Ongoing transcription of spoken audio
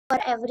for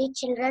every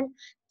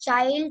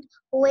child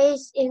who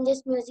is in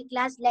this music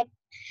class. Let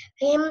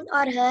him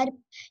or her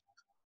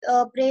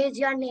praise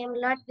your name,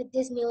 Lord, with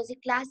this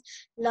music class.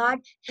 Lord,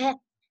 help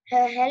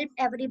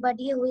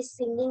everybody who is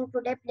singing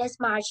today. Bless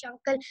Maharishi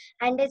uncle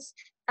and his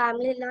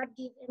family, Lord.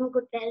 Give him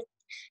good health.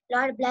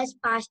 Lord, bless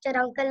Pastor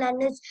uncle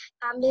and his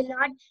family,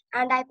 Lord.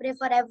 And I pray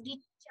for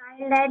every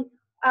child and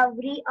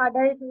every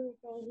adult who is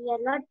here,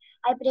 Lord.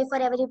 I pray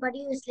for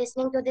everybody who is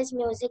listening to this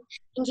music.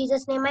 In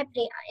Jesus' name I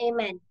pray.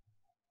 Amen.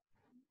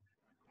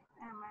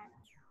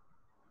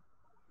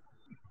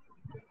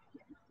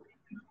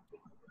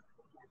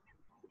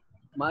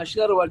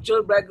 Master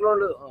virtual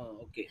background.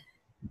 Okay.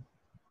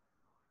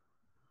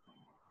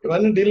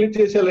 ఇవన్నీ delete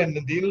చేసేయాలండి.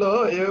 దీనిలో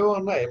ఏవో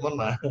ఉన్నాయి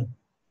మొన్న.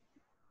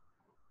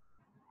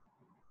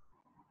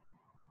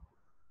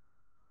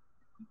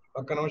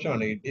 ఒక్క నిమిషం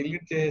అండి,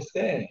 delete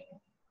చేస్తే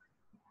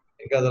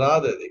ఇంకా అది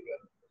రాదు. అది ఇంకా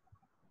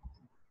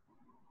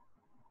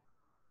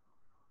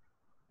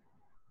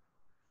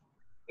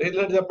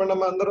రీజన్ చెప్పండి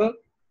అమ్మా అందరూ.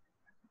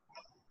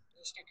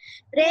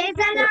 Praise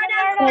the Lord,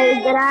 uncle. Praise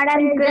the Lord,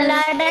 uncle.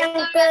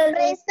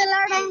 Praise the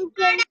Lord,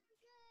 uncle.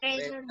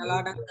 Praise the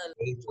Lord, uncle.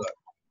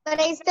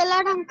 Praise the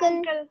Lord, uncle.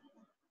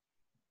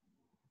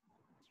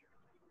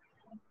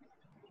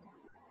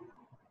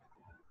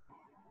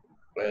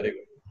 Very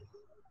good.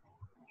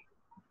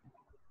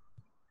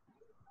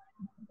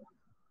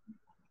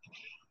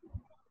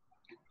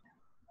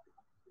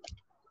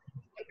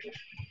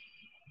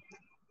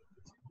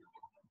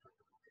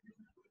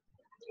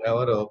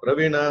 ఎవరు?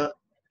 ప్రవీణ,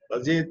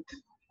 అజిత్,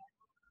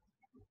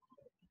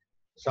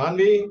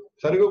 సాన్వి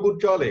సరిగా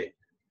కూర్చోవాలి.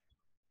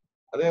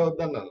 అదే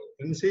వద్దన్నాను.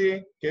 Princi,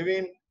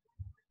 Kevin,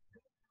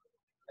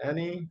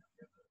 Annie,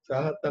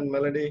 సాహత్ and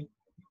melody,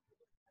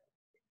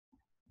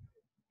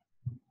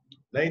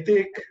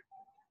 Naitik.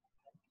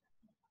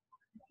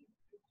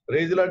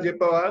 Praise lord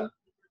చెప్పావా?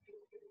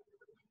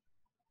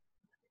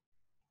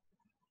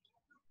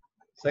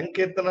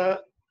 సంకీర్తన.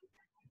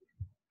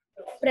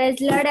 Praise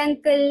the Lord,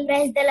 uncle.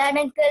 Praise the Lord,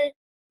 uncle.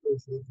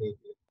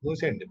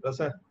 మూసేయండి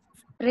Prasad.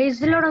 Praise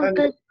the Lord,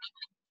 uncle.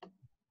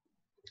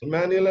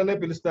 Emmanuel అనే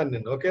పిలుస్తాను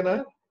నేను, ఓకేనా?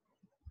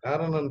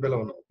 కారణం నన్ను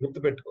పిలవను,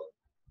 గుర్తుపెట్టుకో.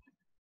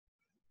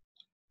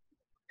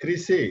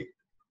 క్రిసి,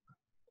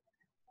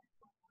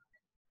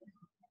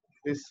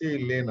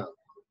 లేనా,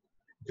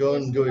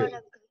 zone, Joel.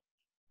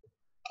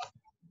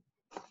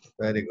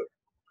 Very good.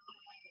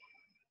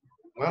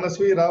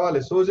 Manasvi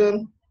రావాలి. సూజన్.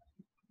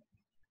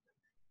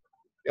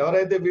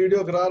 ఎవరైతే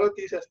వీడియోకి రారో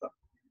తీసేస్తాం.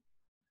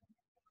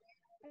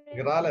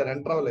 ఇక రాలేరు,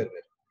 ఎంటర్ అవ్వలేరు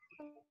మీరు.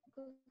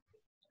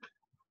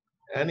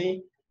 అని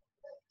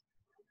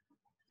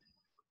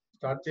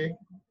స్టార్ట్ చేయి.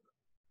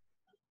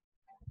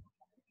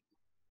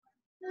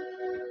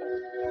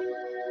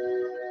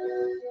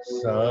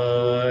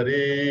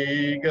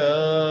 సారీగా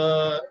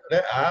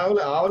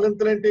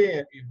ఆవలింతలేంటి?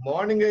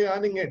 మార్నింగ్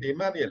యానింగ్ ఏంటి?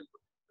 ఇమాన్యుయల్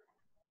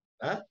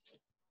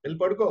వెళ్ళి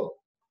పడుకో.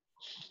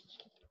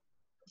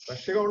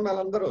 ఫ్రెష్గా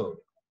ఉండాలి అందరూ.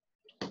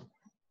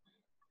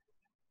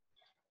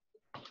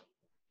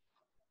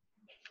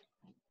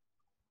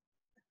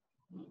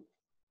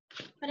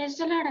 Praise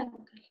the Lord,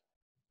 uncle.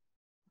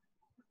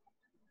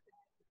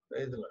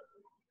 Praise the Lord.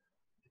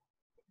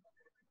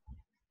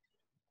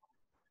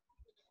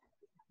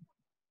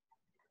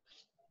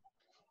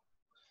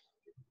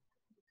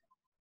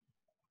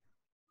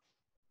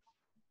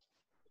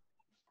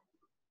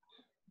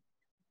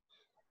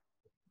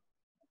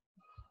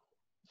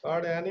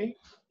 పాడు అని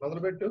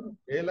మొదలుపెట్టు.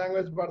 ఏ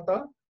లాంగ్వేజ్ పాడతా?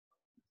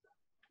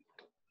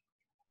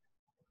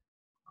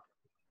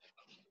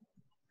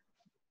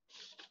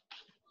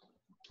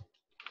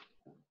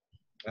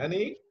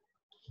 అని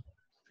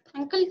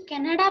అంకుల్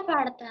కెనడా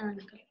పాడతాను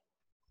అంకుల్.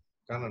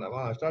 కన్నడ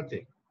స్టార్ట్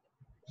చేయి.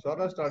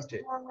 స్వరం స్టార్ట్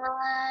చేయి.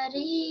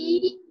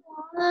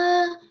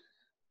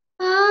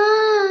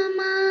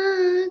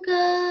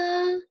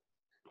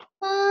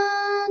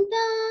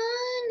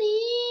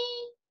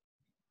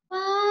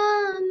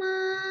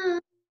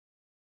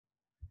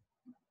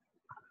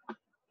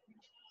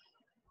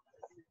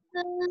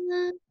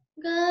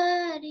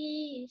 గరి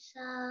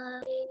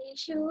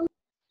సారేషు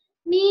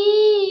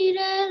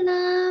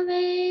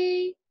నీరనవే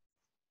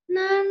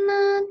ನನ್ನ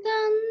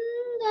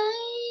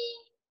ತಂದೈ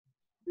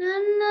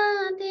ನನ್ನ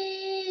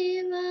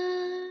ದೇವ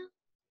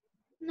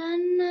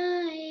ನನ್ನ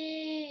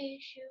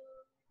ಯೇಷು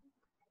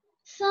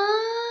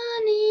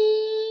ಸಾನಿ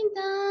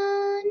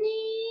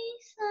ದಾನಿ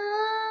ಸಾ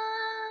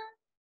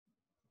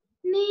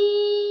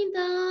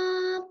ನೀದಾ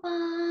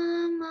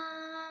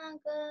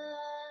ಪಾಮಗ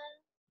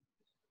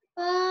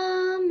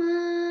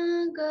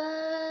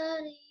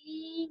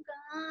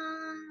ಪಾಮಗರಿಗಾ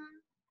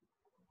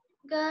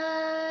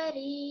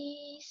ಗರಿ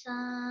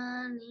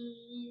ಸಾನಿ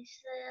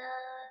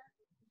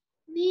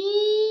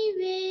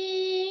నీవే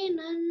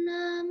నన్న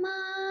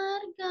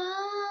మార్గ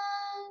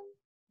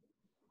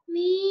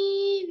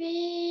నీవే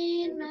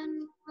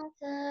నన్న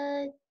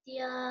సత్య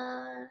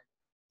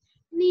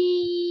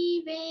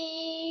నీవే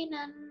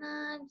నన్న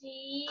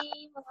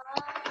జీవ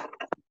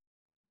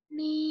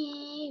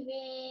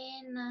నీవే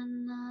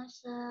నన్న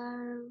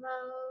సర్వ.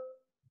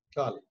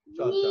 చాలు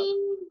చాలు చాలు.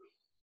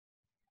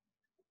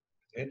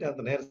 ఏంటి అంత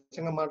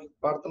నీరసంగా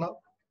పాడుతున్నావు?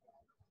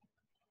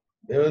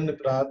 దేవుణ్ణి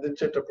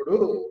ప్రార్థించేటప్పుడు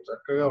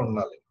చక్కగా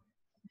ఉండాలి,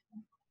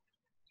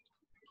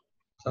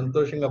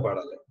 సంతోషంగా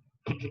పాడాలి.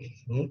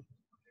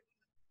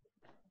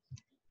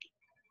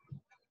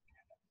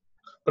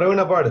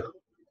 ప్రవీణ పాడు,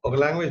 ఒక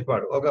లాంగ్వేజ్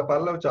పాడు, ఒక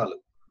పల్లవి చాలు,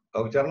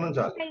 ఒక చరణం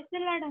చాలు.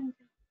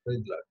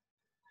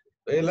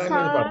 ఏ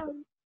లాంగ్వేజ్ పాడు?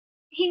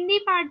 Hindi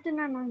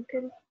పాడుతున్నాను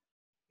uncle.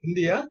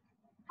 హిందీయా?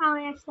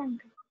 Yes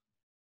uncle.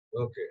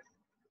 Okay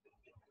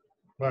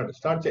పాడు,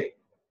 స్టార్ట్ చేయి.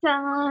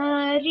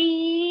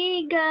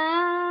 సారీగా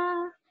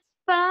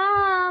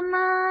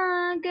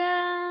పామగా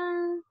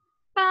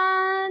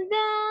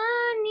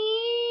పాదని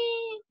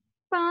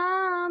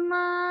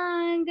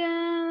పామగా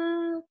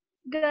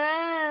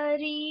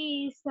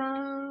గరీసా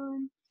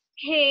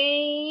हे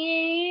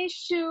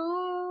यीशु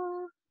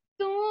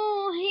तू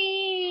ही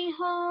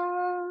हो,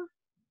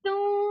 तू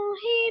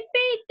ही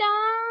पिता,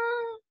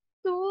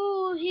 तू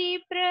ही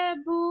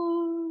प्रभु,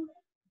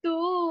 तू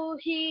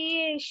ही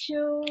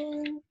यीशु.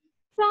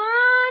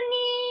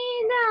 सानी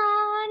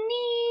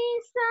दानी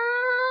सा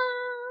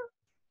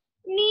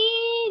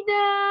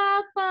नीदा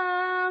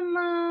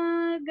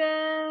पामगा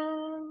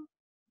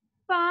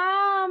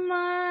पामगरीगा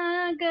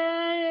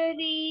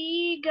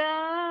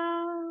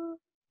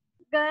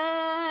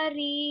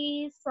गरी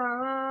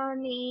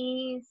सानी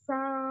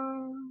सा.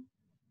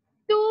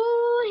 तू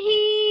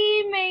ही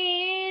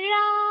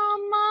मेरा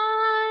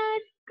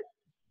मार्ग,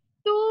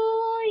 तू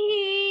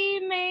ही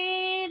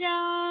मेरा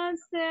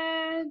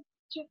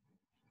सच,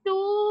 तू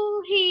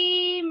ही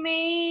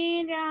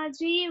मेरा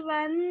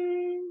जीवन,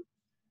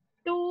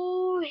 तू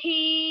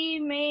ही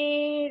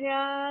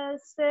मेरा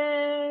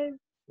सच.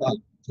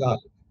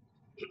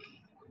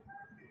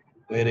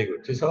 Very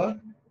good. చూసావా,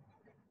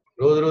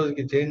 రోజు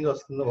రోజుకి చేంజ్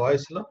వస్తుంది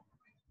వాయిస్ లో.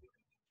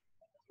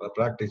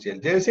 ప్రాక్టీస్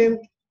చేయాలి.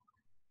 జయసింత్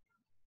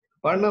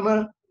పాడినా,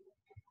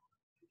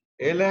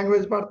 ఏ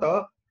లాంగ్వేజ్ పాడతావా?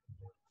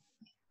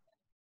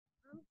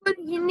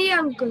 హిందీ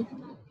అంకుల్.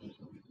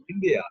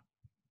 హిందీయా?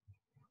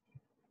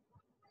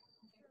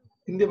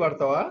 హిందీ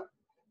పాడతావా?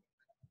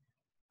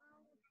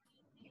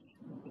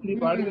 నీ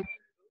పాడి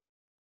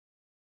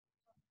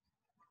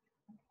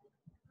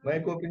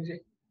మైక్ ఓపెన్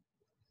చేయి.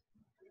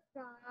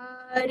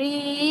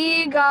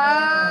 సారీగా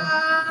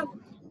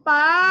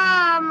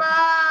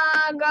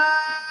పామగా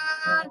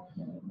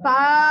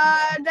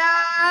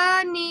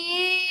పాదని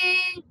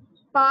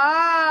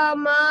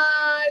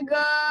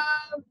పామగా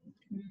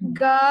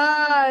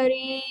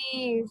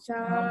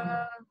గరీసా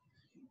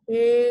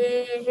हे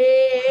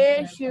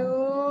यीशु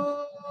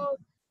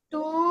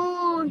तू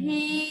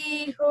ही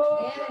हो,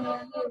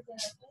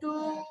 तू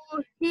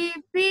ही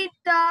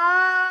पिता,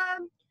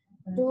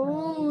 तू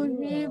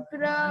ही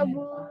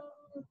प्रभु,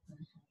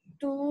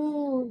 तू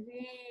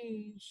ही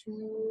यीशु.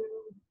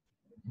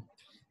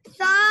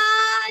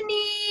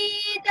 सानी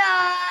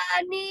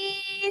दानी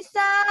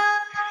सा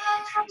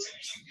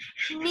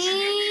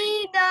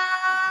नीदा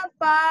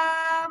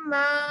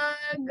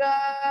पामगा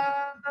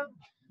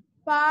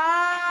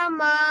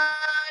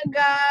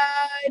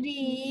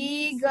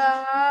पामगरीगा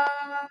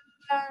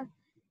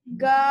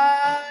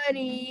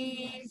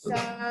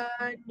गरीसा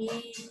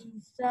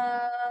नीसा.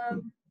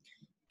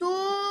 तू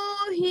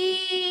ही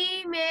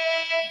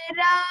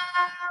मेरा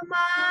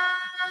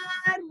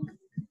मार्ग,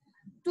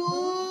 तू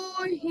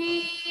ही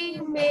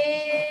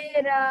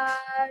मेरा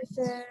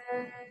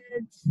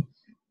सच,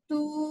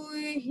 तू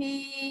ही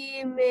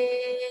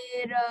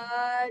मेरा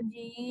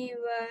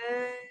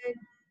जीवन,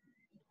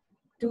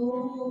 तू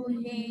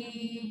ही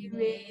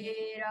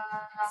मेरा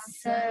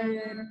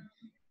सर,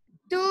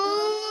 तू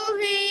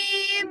ही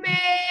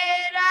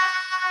मेरा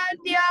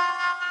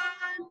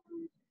ध्यान,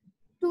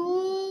 तू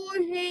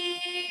ही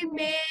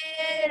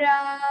मेरा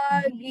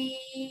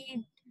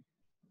गीत,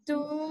 तू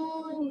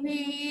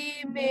ही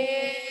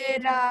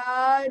मेरा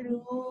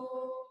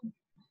रूप,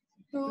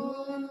 तू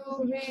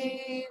ही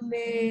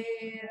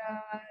मेरा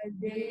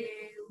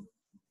देव.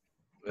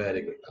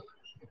 Very good,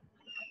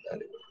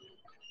 very good.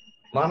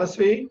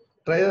 Manasvi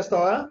try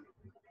చేస్తావా?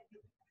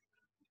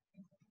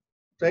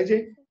 ట్రై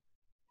చేయి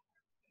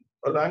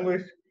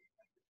లాంగ్వేజ్.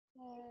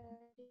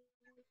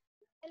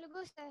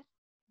 తెలుగు సార్.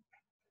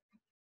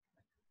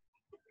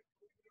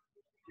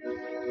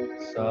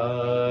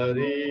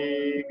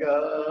 సారీగా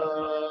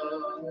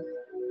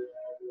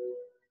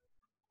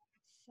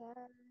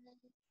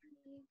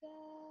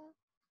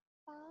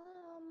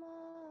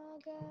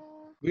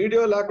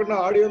వీడియో లేకుండా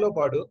ఆడియోలో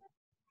పాడు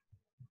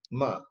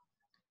అమ్మా.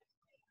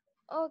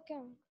 ఓకే.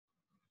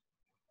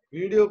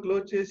 వీడియో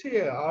క్లోజ్ చేసి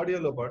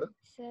ఆడియోలో పాడు.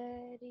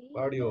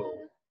 ఆడియో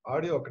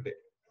ఒకటే.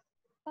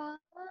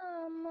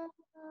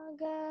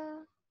 పామగా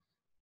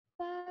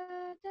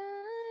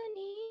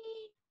పదని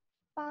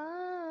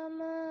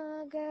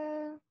పామగా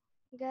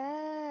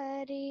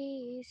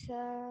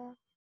గరీసా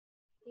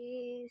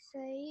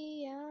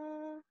యేసయ్యా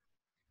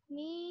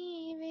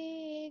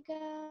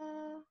నీవేగా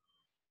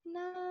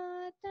నా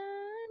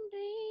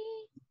తండ్రి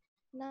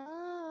నా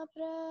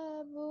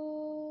ప్రభు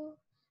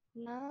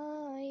నా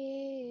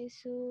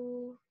యేసు.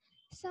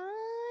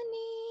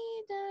 సాని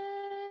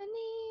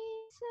దని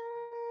సా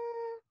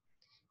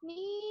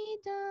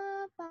నీదా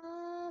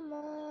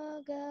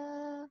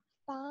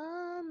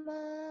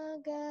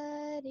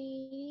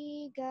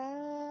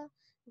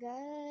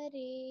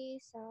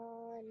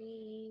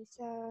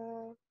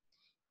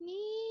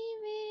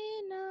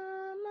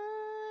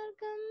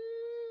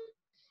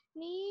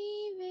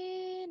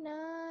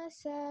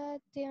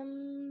సత్యం,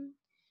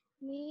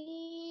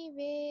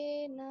 నీవే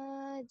నా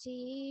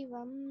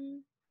జీవం,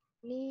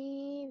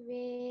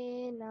 నీవే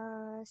నా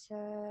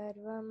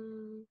సర్వం,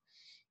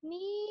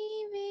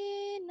 నీవే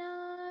నా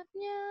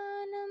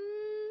జ్ఞానం,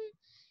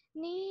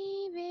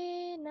 నీవే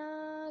నా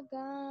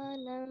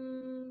గానం,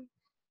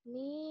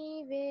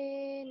 నీవే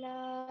నా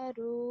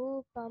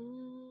రూపం,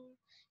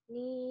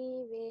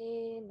 నీవే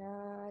నా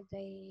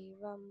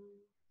దైవం.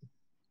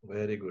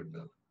 Very good,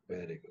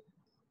 very good.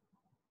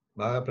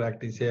 బాగా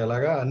ప్రాక్టీస్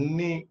చేయాలాగా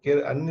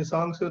అన్ని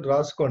సాంగ్స్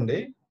రాసుకోండి,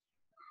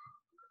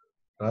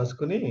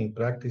 రాసుకుని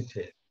ప్రాక్టీస్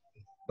చేయాలి.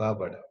 బాగా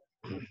పాడావు.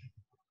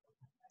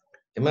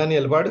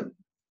 ఇమానియల్ పాడు.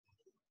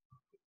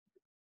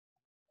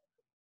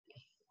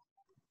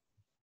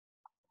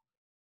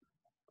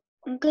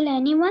 Uncle,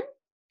 anyone?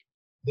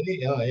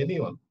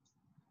 ఎనీవన్.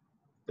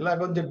 ఇలా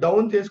కొంచెం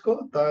డౌన్ చేసుకో,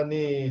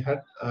 దాన్ని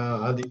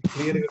అది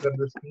క్లియర్ గా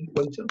కనిపిస్తుంది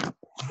కొంచెం.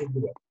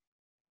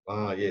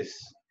 Yes,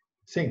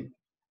 Singh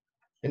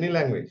any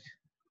language.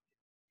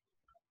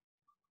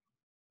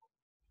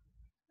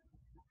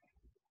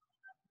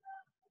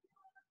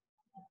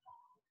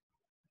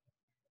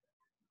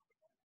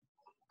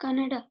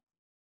 Kannada.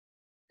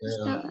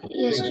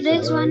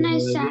 Yesterday's one I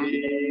sang.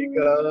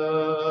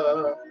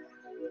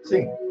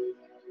 Sing.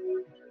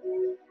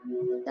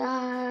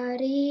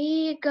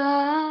 Tariga,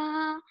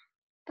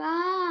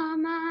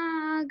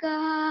 pamaga,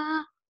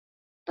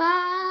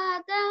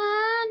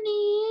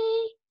 padani,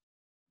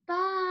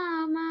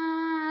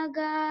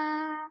 pamaga,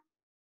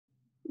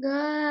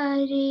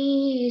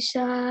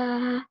 garisa.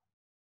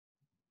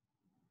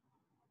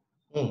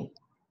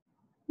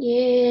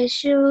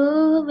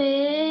 Yeshuve,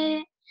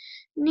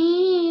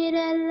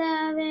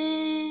 ನೀರಲ್ಲವೇ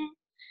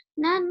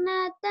ನನ್ನ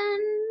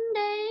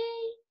ತಂದೆ,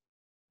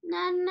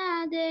 ನನ್ನ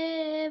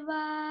ದೇವ,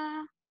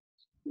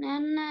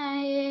 ನನ್ನ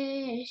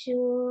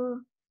ಯೇಸು.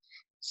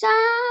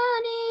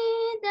 ಸಾನಿ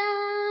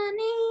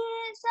ದಾನಿ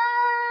ಸಾ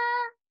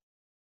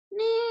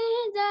ನಿ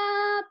ದ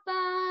ಪ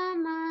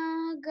ಮ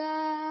ಗ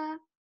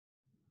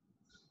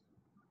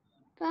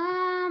ಪ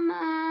ಮ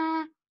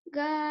ಗ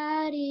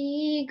ರಿ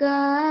ಗ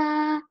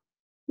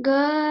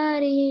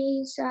ಗರಿ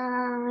ಸಾ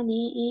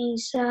ನಿ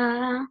ಸಾ.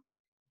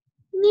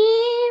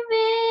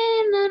 ನೀವೇ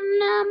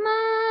ನನ್ನ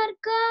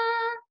ಮಾರ್ಗ,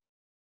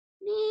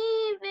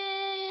 ನೀವೇ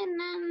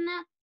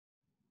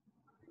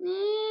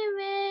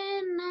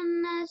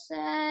ನನ್ನ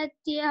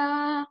ಸತ್ಯ,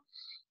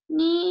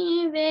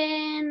 ನೀವೇ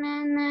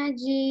ನನ್ನ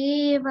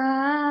ಜೀವ,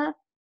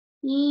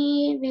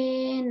 ನೀವೇ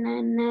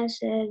ನನ್ನ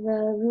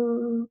ಸರ್ವವು,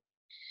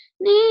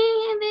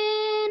 ನೀವೇ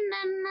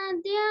ನನ್ನ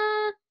ಧ್ಯಾನ,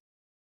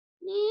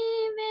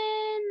 ನೀವೇ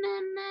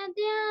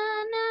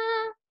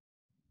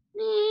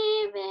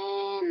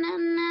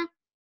ನನ್ನ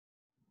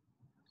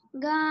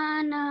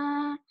ಗಾನ,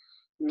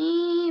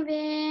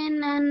 ನೀವೇ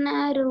ನನ್ನ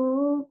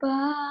ರೂಪ,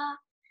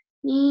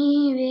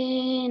 ನೀವೇ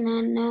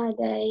ನನ್ನ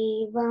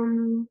దైవం.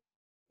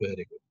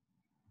 Very good,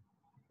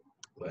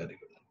 very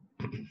good.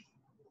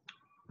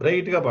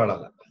 Bright గా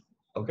పాడాల.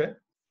 Okay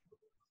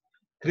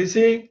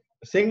క్రిసి,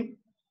 Singh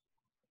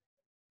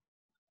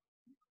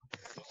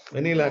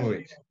any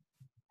language.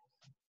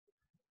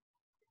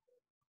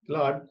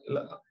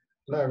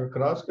 ఇలా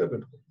క్రాస్ గా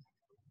పెట్టుకో.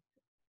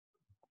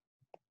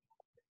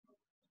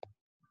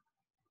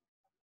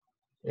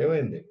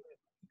 ఏమైంది?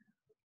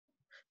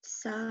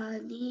 సా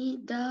ని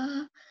ద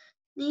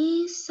ని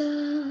సా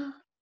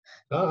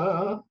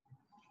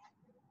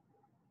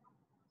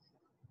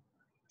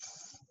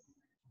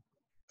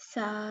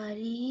సా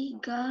రి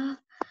గ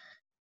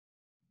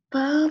ప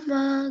మ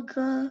గ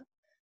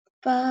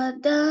ప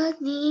ద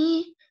ని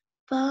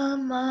ప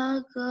మ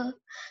గ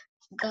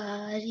గ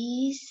రి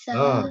సా.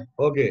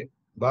 ఓకే,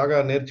 బాగా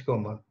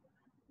నేర్చుకోమ్మా.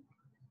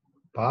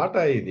 పాట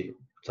ఇది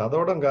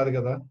చదవడం కాదు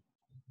కదా,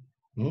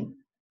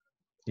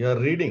 యు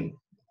ఆర్ రీడింగ్.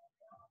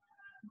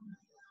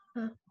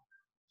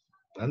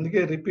 అందుకే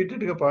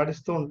రిపీటెడ్ గా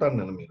పాడిస్తూ ఉంటాను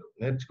నేను, మీరు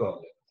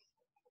నేర్చుకోవాలి.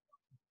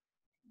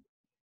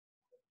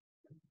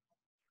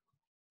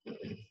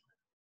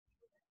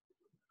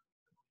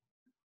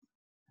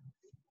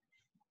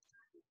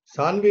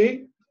 సాన్వి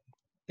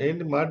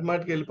ఏంటి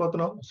మాటికి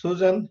వెళ్ళిపోతున్నావు?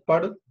 సూజన్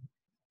పాడు,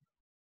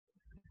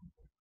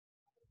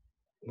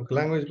 ఒక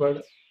లాంగ్వేజ్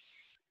పాడు.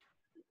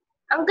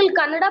 అంకుల్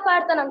కన్నడ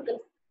పాడతాను అంకుల్.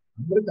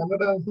 అందరూ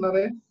కన్నడ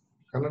అంటున్నారే,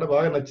 కన్నడ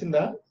బాగా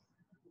నచ్చిందా?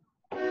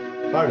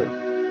 పాడు.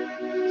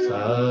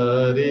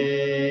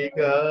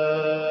 సారీగా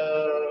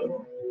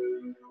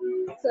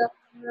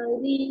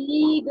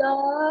సరిగా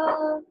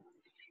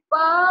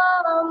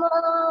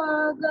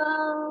పామగా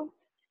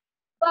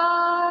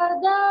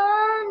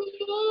పాదని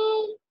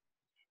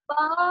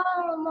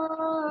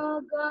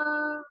పామగా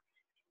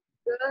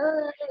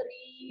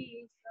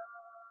గరిసా.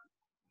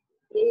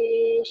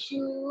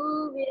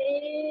 యేషువే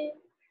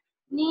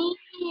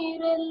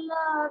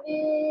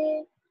ನೀರೆಲ್ಲವೇ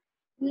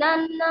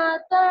ನನ್ನ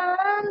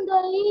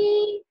ತಂದೈ,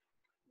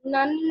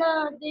 ನನ್ನ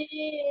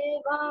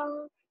ದೇವ,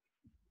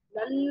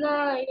 ನನ್ನ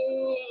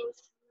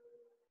ಯೇಸು.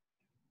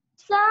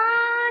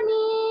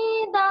 ಸಾನಿ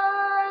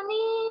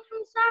ದಾನಿ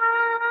ಸಾ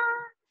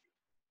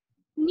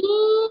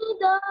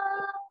ನೀದ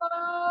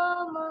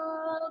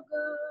ಪಾಮಗ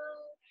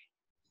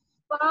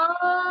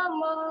ಪಾಮಗ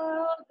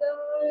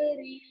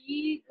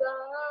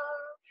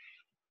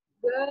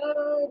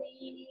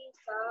గరి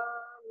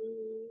సాని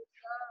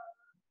సా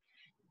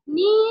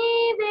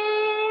నీవే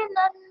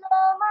నన్న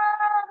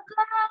మార్గ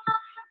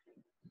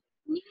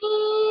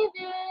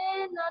నీవే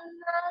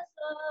నన్న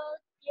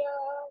సత్య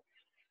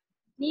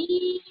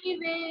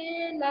నీవే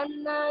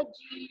నన్న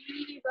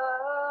జీవ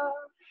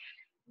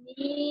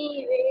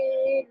నీవే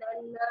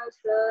నన్న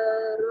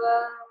సర్వ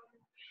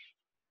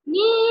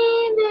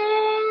నీవే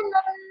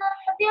నన్న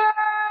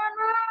ధ్యాన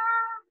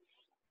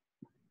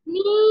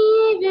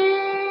నీవే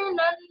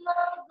నన్న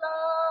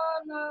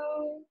గాన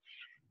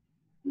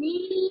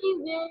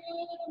నీవే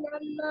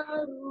నన్న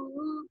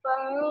రూప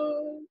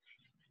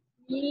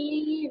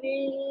నీవే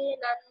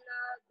నన్న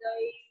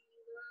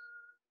దైవం.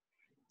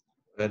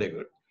 Very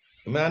good.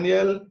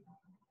 ఇమాన్యుయల్,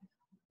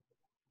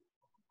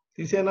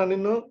 తీసేనా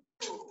నిన్ను?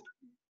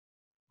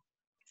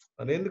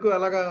 మరి ఎందుకు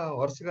అలాగా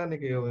వరుసగా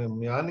నీకు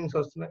యార్నింగ్స్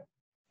వస్తున్నాయి?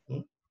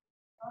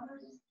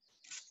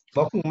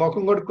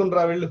 ముఖం కొడుకుని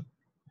రా వెళ్ళు.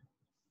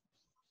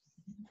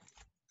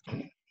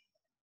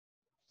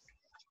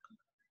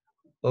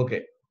 ఓకే,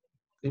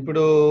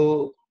 ఇప్పుడు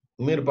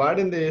మీరు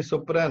పాడింది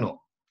సొప్రానో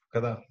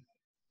కదా?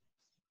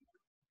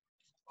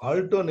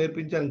 ఆల్టో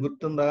నేర్పించాను,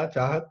 గుర్తుందా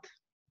చాహత్?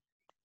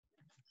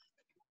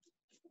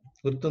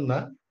 గుర్తుందా?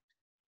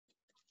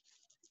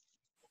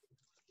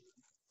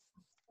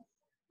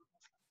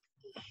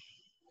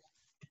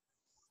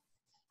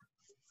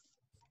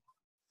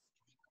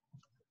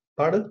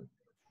 పాడు.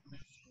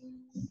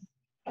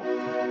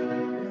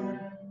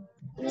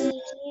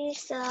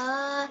 సా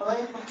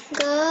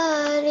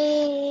గరి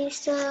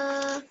సా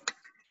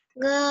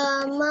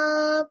గమ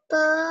ప.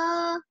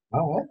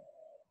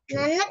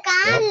 నన్ను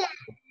కాళ్ళ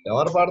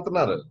ఎవరు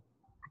పాడుతున్నారు?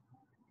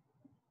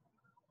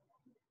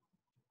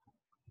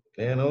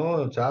 నేను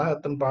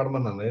చాహత్ని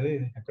పాడమన్నాను. ఏది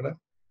ఎక్కడ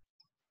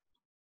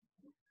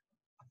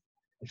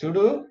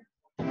చూడు.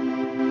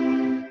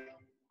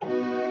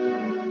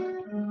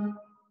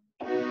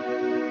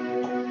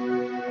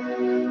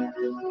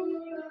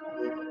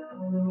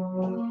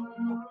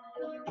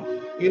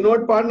 ఈ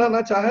నోట్ పాడినా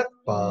చాహత్?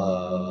 పా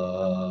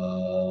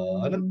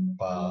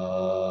పా.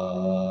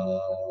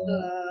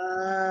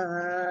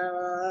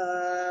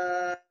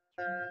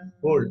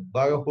 హోల్డ్,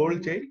 బాగా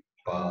హోల్డ్ చేయి.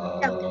 పా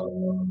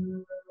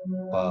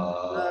పా.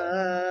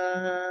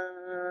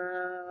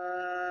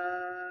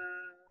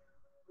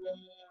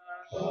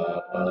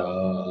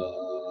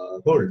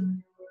 హోల్డ్.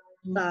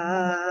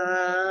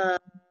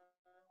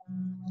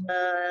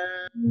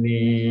 నీ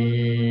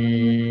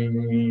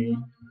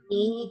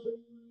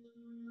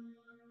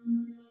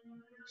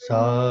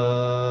సా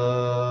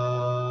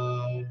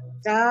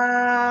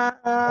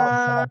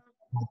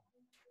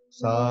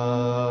సా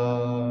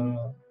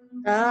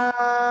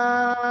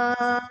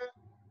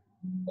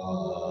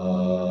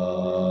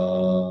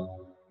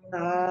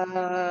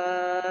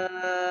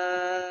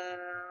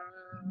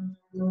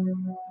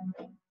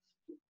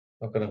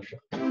ఒక్క నిమిషం.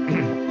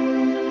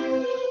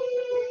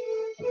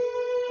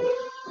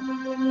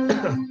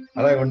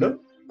 అలాగే ఉండు.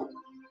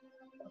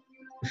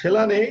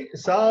 శిలాని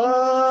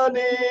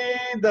సాని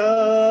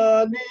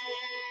దాని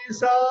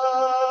సా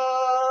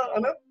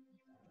అన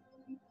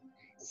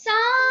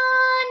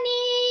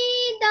సాని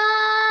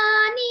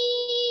దాని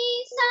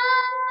సా.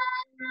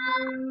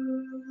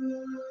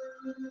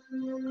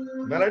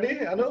 మెలడీ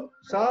అను.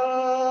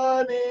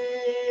 సాని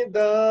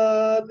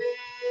దాని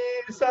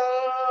సా.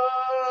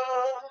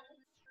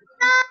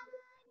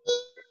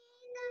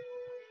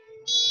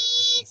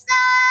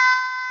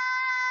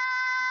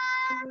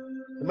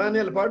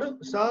 ఇమాన్యుయల్ పాడు.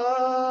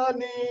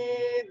 సాని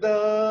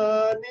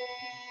దాని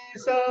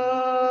సా.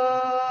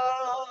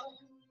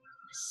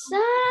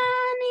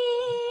 సాని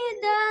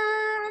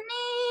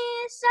దాని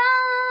సా.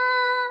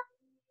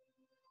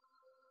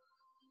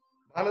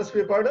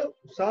 మానస్వి పాడు.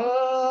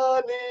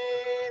 సాని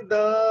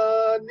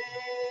దాని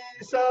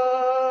సా.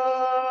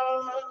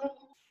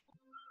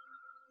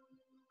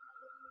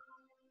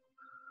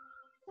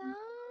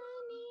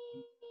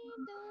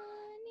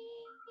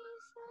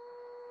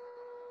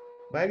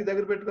 మైక్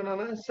దగ్గర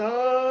పెట్టుకున్నానా?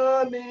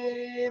 సాని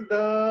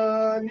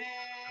దాని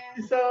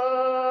సా.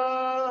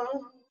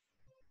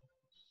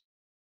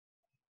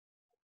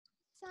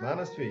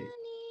 మానస్వి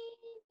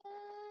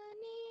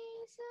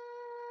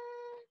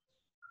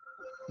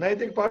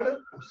నైతిక్ పాడు.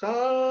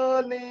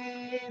 సాని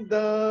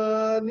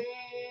దాని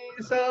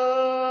సా.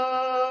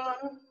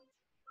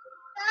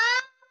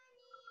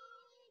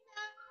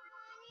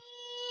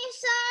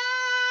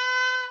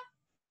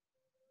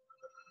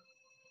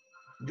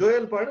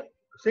 జోయల్ పాడు.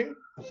 సింగ్.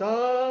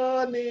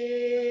 సాని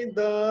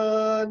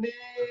దాని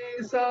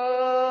సా.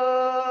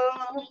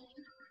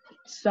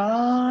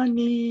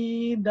 సాని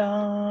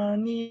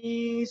దాని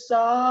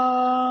సా.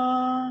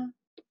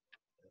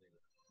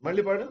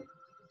 మళ్ళీ పాడు.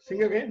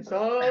 సింగ్ అగైన్.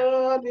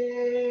 సాని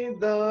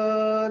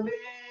దాని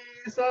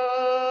సా.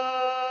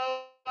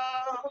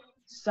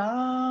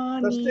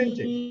 సాని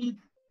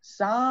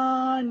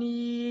సాని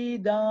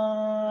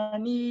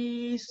దాని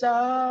సా.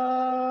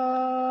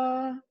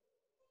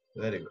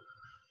 Very good.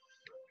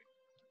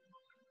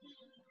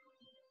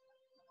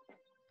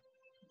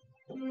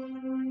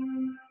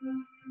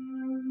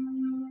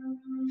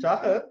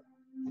 Chahat,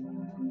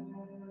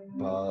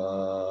 pa.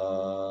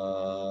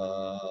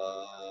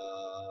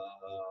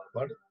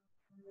 Padu.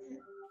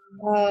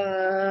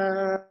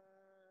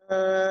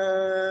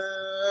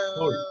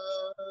 Hold.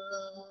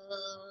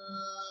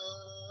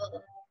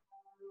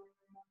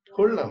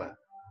 Hold Nana.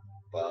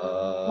 Pa.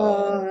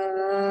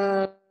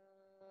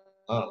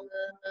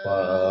 Pa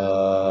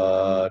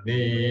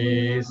ni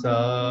sa.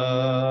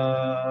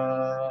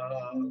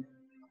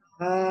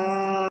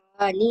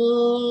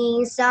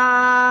 Nisa.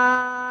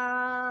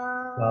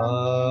 Sa.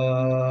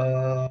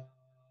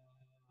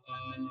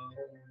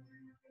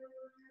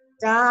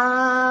 Sa.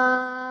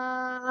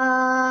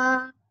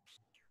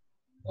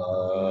 Pa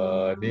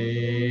ni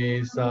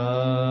sa.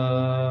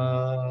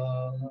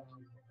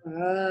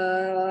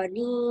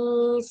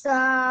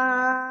 Nisa.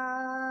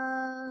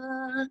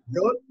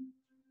 John.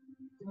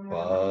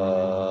 Pa.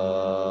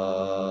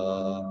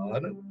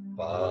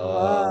 Pa.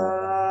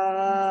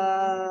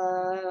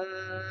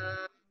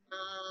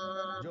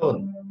 John.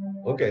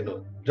 Okay,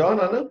 no. John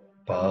Anna.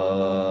 Pa.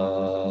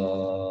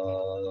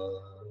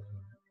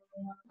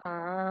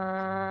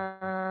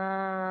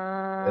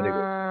 Very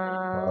good.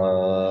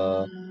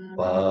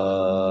 Pa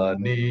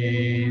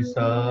ni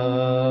sa.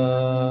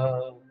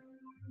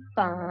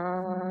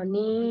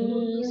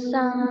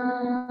 Panisa.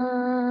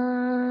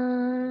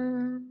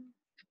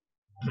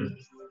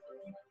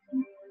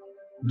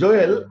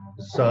 Joel.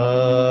 Sa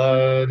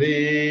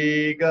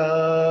re ga.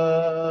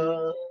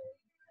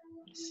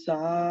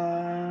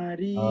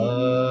 Sari.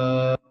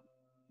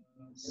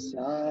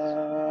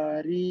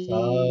 Sari.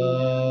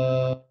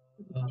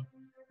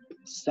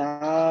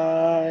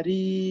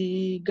 Sari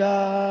ga.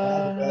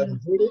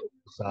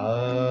 Sa.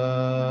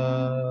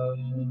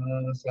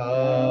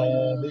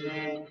 Sari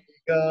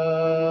ga.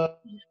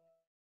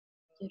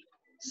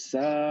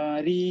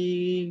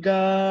 Sari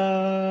ga.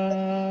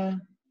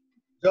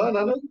 John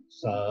Anna.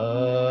 Sa.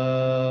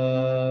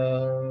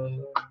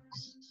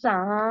 Sa.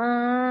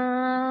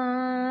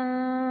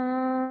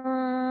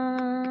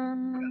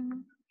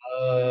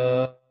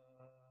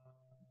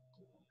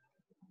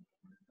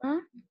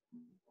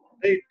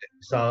 Right.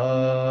 Sa.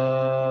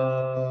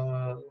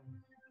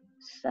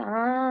 Sa.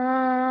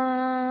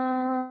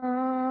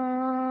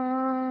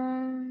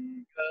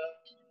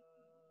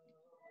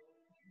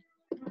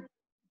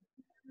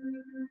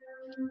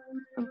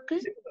 Okay.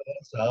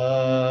 Sa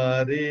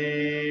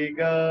re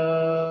ga.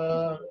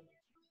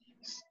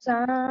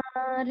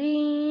 Sari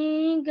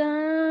ga.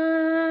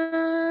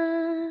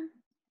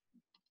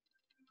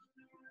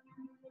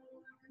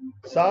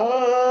 Sa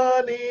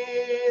ni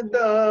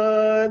da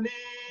ni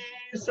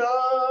sa.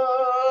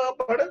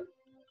 Padu.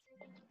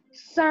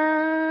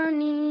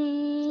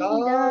 Sani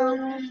da.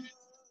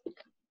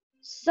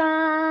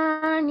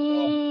 Sani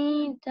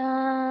da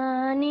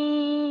ni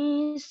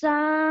sa.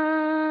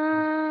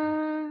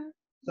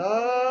 Sa.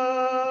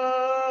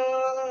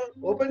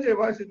 Open చేయ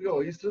voice ఇదిగో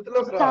ఈ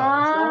స్థితిలోకి రా.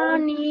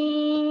 Sani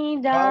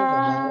da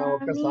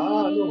ఒక సా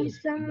అను. ni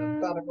sa.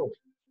 ఇదంతా అనుకో.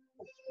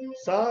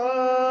 సా.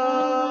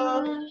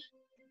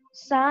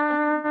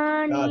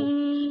 Sani.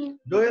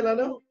 Joel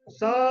అను.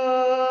 సా.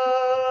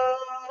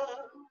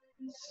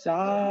 Sa.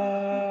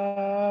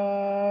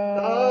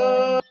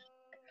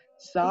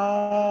 Sa.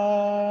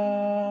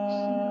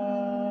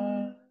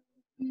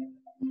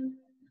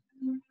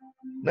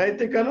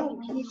 Naitik అను.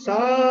 సా.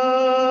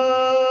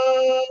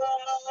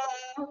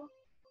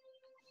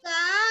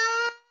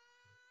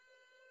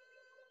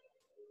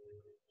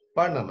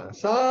 పాడనా.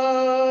 సా.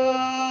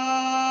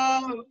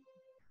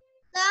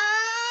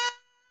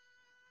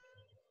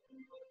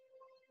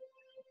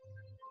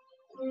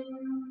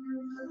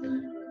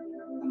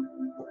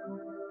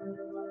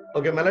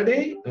 Okay melody.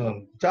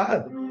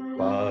 Chahad.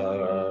 పా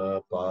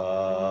పా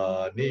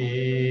నీ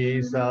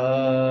సా.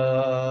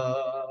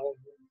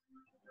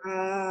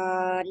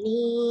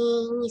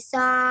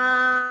 Nisa.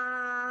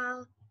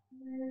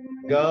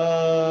 గా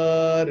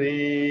రీ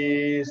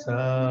సా.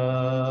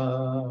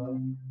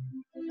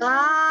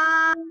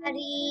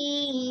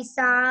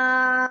 Garisa.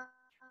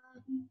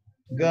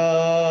 గా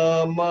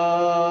మా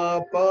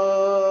పా.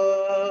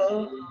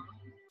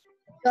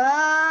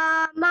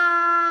 Gama.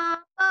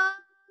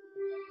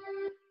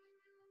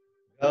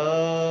 గా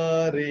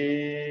రీ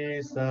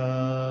సా.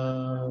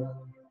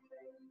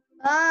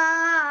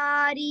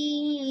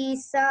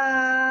 Garisa.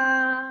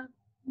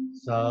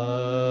 సా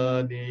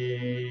నీ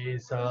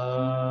సా.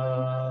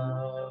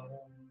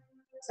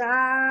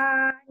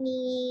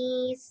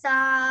 Sanisa.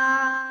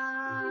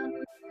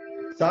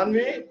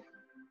 సాన్వి.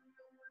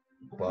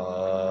 పా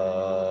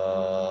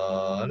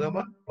నమ.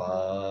 పా.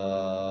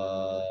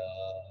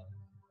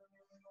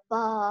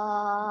 Pa.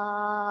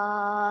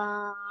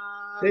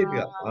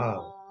 స్ట్రైట్‌గా. పా.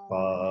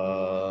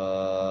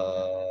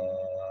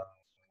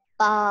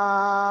 Pa.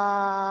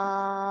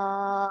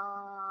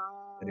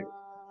 Very good.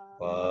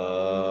 పా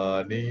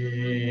నీ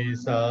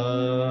సా.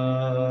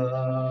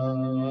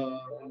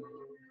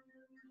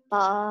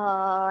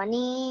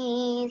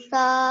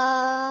 Panisa.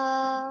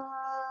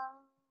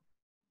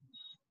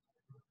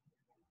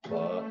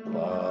 పా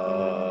పా.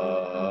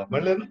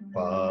 మళ్ళీ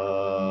పా.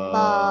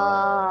 Pa.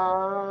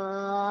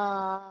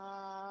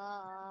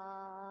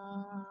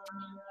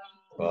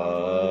 పా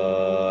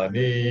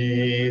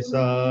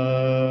sa.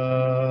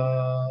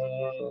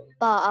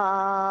 pa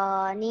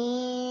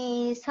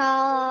ni sa.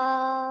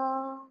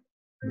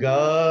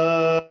 Ga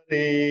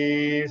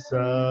re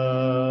sa.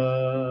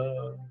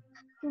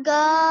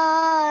 Ga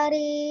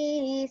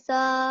re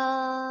sa.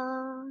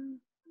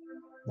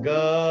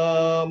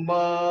 Ga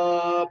ma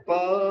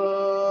pa.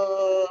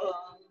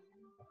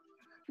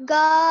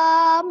 Ga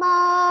ma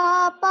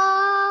pa.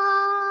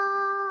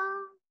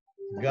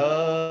 Ga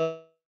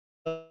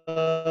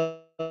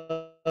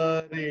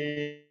re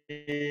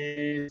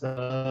sa.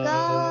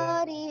 Ga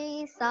re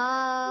sa.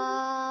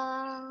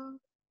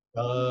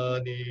 Sa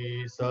ni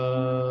sa.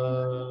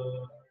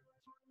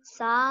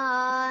 Sa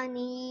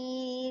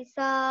ni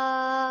sa.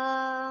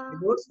 ఈ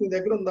notes మీ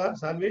దగ్గర ఉందా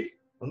సాన్వి?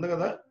 ఉంది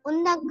కదా?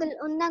 ఉంది అంకుల్,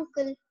 ఉంది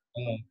uncle.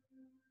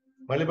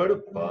 మళ్ళీ పాడు.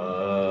 పా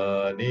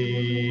ని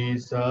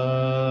సా.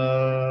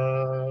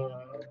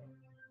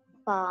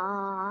 పా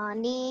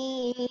ని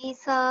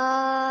సా.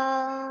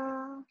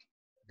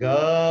 గా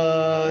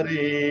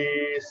రే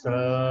సా.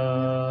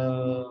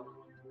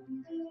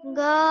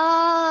 గా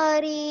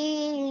రే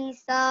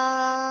సా.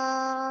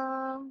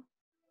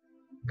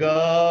 గా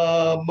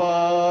మా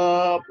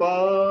పా.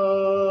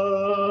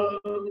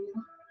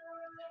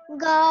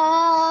 గా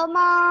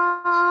మా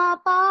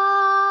పా.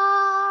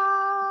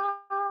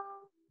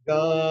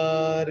 గా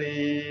రే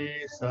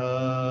సా.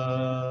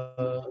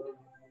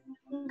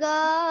 గా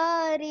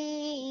రే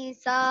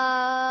సా.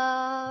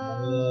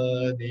 గా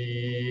ని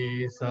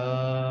సా.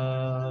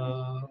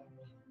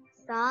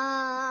 సా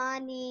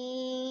ని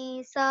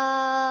సా.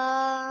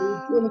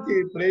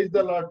 ప్రైజ్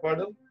ద లార్డ్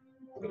పాడు.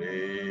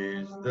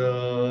 ప్రైజ్ ద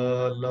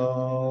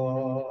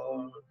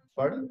లార్డ్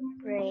పాడు.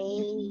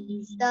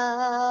 Praise the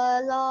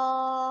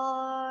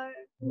Lord,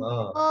 ఆ,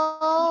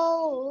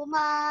 oh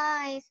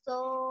my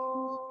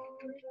soul.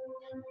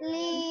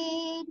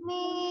 Lead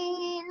me,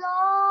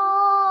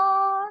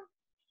 Lord,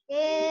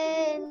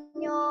 in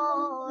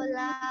your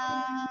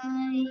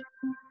light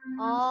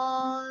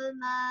all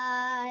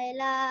my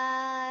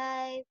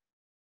life.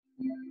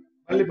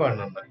 మళ్ళీ పాడు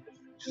నాన్న.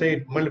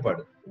 స్ట్రైట్ మళ్ళీ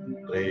పాడు.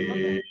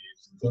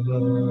 Praise the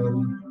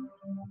lord.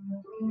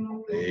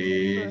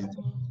 Praise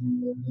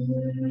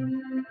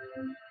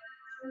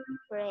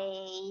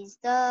Praise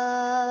the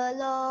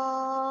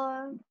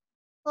Lord,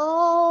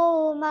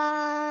 oh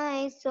my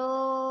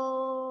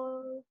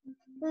soul.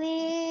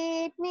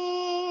 Lead me,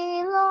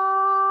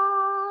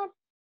 Lord,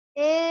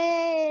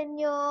 in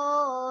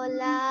your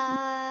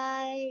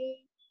light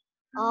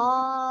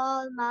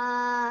all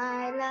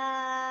my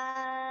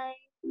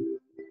life.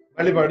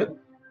 మళ్ళీ పాడు.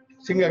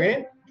 Singh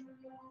again.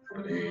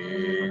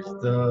 Praise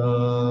the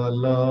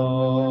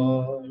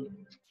lord.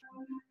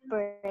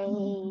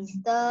 Praise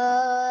the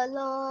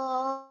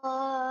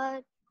Lord,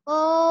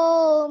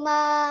 oh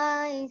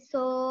my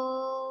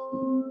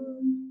soul.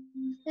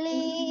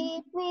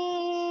 Lead me,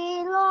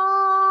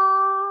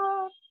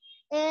 Lord,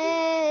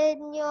 in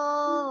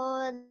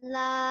your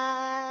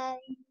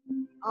light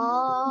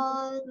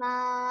all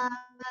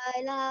my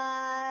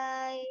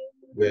life.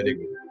 Very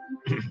good.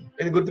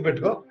 ఇది గుర్తు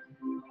పెట్టుకో.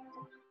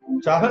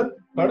 చాహత్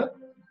పాడు.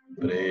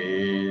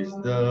 Praise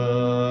the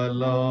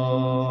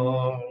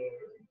lord.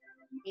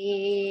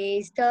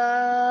 Praise the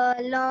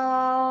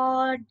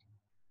Lord.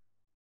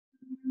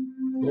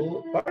 ఓ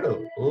పాడు.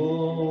 ఓ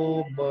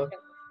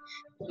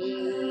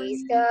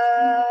Praise the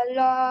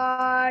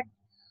Lord.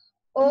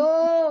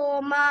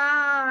 Oh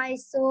my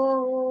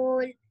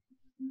soul.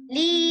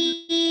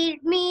 Lead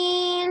me,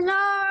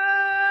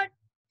 Lord,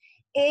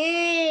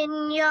 in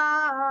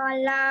your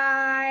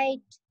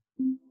light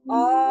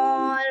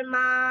all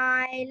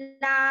my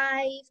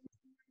life.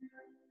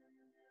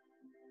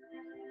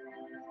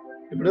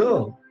 ఇప్పుడు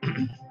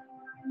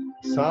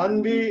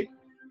Saanvi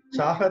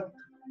Chahat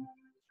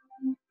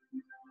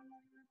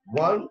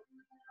 1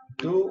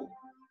 2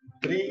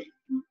 3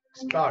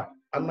 start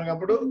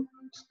అన్నప్పుడు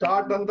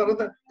start అన్న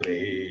తర్వాత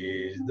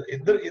praise.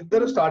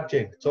 ఇద్దరు స్టార్ట్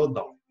చేయండి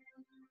చూద్దాం.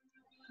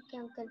 Okay,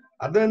 uncle.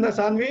 అర్థమైందా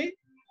సాన్వి?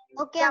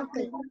 Okay,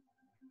 uncle.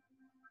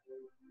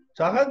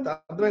 చాహత్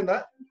అర్థమైందా?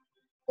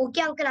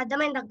 Okay, uncle.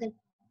 అర్థమైంది uncle.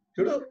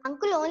 చూడు.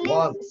 Uncle, only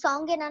One.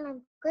 song ఏనా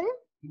uncle?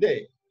 ఇదే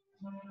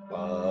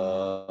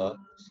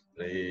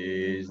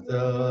ప్రైజ్ ద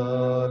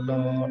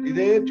లార్డ్.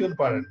 ఇదే ట్యూన్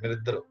పాడండి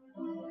మీరిద్దరు.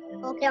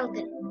 Okay,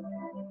 uncle.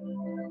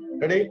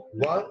 Ready?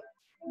 1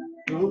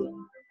 2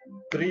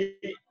 3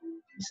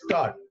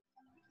 start.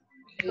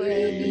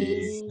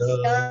 Praise the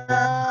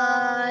The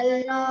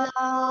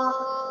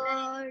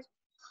Lord,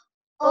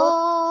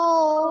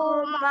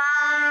 oh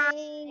my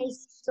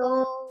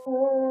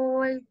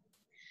soul,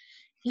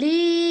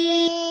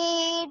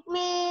 lead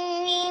me,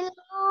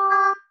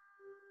 Lord,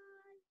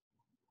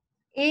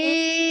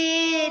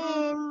 in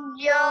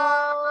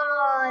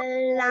your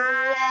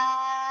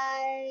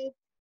light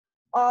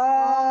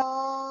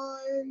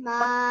all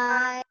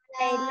my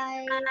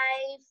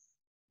life.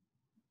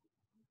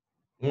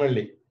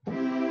 మళ్ళీ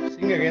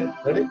Singh again.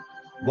 Ready?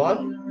 1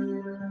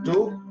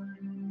 2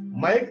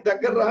 mic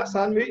దగ్గర రా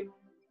సాన్వి.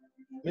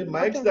 మీరు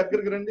mics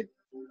దగ్గరికి రండి.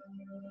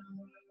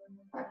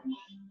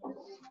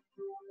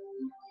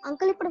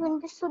 అంకుల్ ఇప్పుడు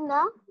వినిపిస్తుందా?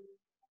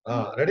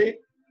 Ready?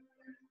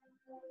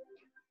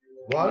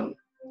 One.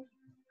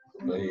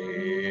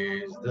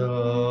 Praise the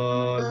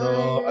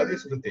Lord. Adi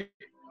Shruti.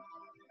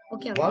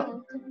 Okay.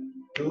 1,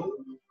 2,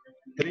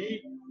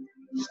 3.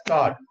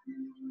 Start.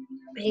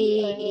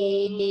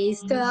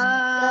 Praise the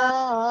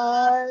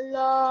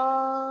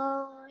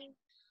Lord.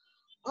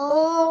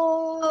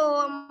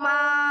 Oh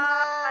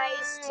my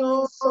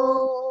soul,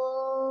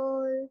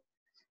 soul,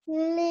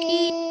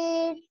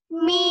 lead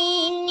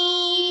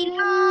me,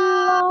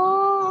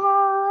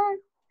 Lord,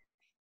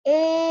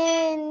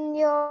 in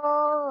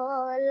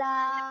your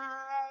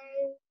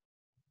life,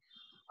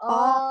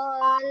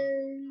 all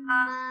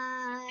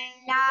my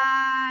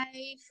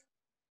life.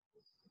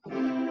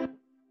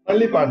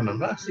 మళ్ళీ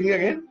పాడనా? Sing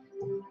again.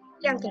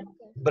 Yeah, uncle.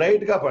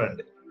 Bright గా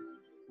పాడండి.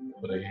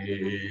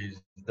 Praise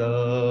the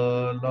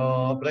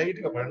Lord. Bright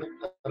గా పాడండి.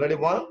 Ready?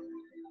 1,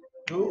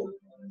 2,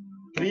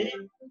 3.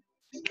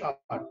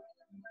 Start.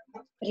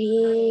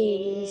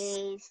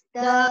 Praise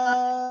the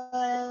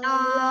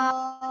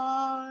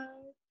Lord.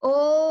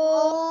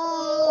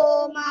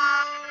 oh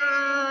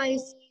my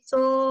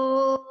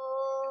soul,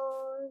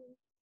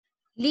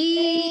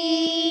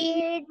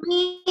 lead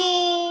me,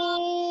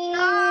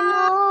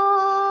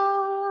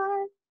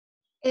 Lord,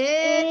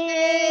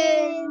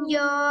 in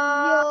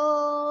your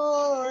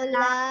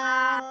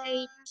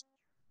light,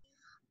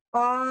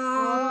 all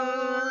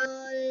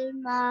all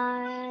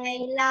my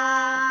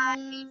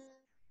life.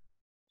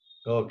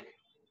 Okay,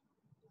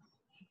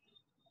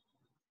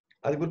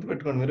 అది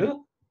గుర్తుపెట్టుకోండి మీరు.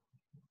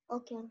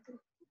 Okay, uncle.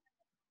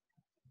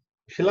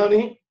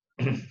 శిలాని.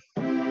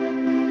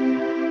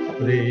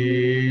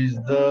 Praise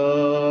the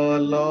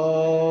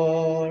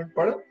Lord.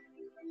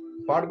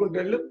 పాడుకుంటూ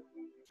వెళ్ళు.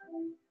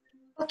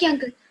 Okay,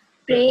 uncle.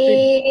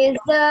 Praise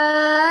the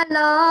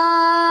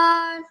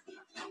Lord.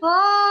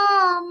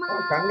 Oh my.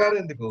 కంగారు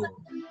ఎందుకు?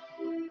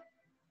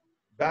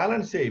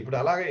 Balance చేయి. ఇప్పుడు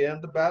అలాగే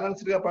ఎంత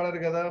బ్యాలెన్స్డ్ గా పాడారు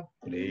కదా.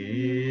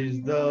 Praise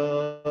the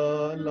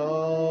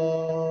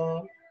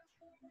Lord.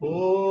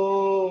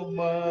 Oh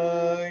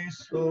my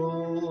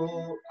soul.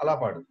 అలా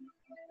పాడు.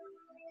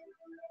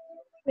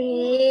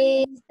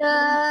 Praise the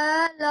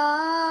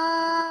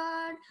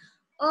Lord,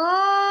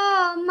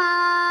 oh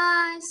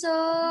my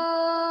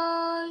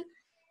soul,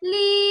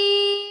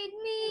 lead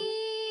me,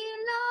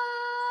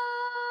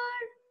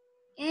 Lord,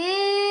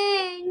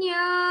 in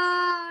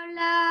your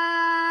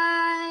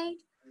light,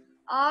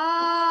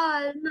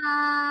 all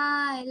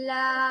my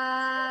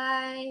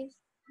life.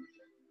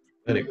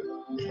 Very good.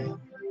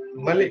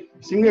 మళ్ళీ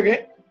sing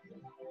again.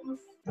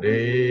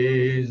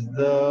 Praise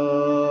the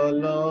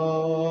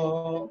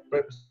Lord.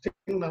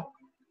 Sing now.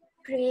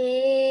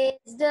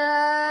 Praise the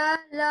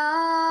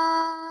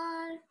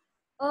Lord,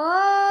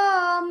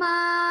 oh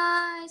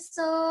my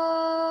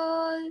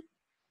soul.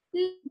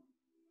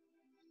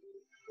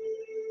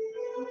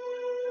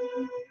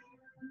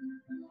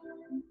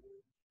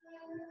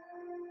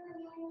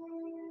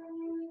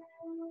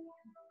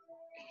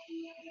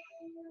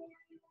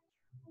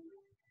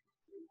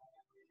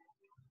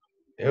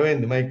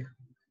 ఏమైంది mic?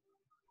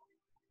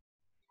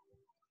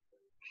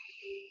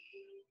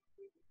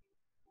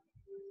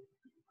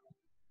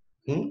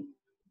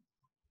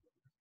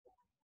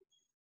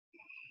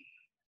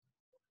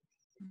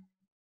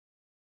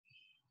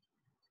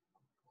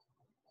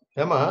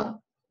 ఏమా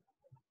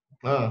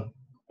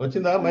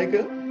వచ్చిందా mic?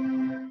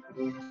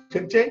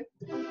 Check చేయి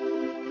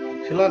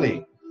శిలాని.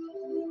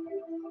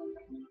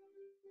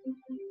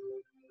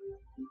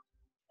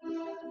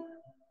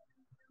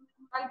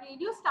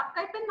 Video stuck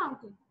అయిపోయింది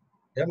uncle.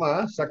 ఏమా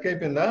stuck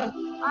అయిపోయిందా?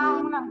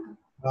 అవును uncle.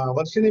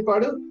 Varshini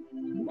పాడు.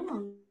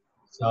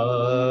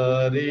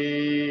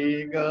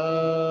 సారీగా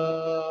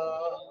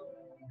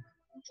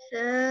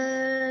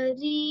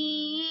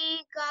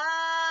సరిగా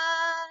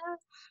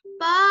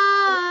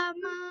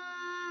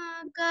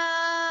పామగా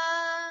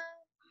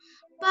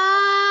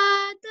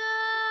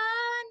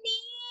పాదని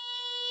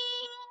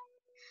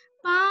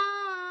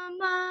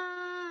పామగా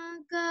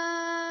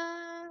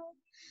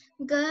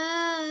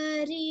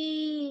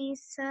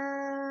గరిసా.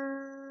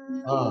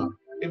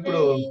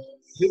 ఇప్పుడు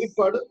లిరిక్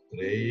పాడు.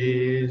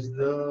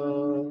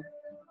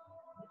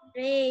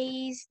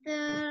 Praise the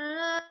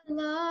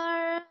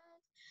Lord,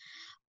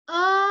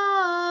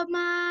 oh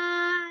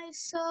my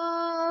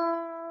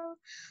soul,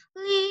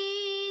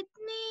 lead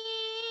me,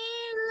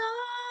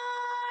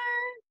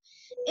 Lord,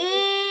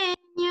 in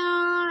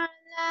your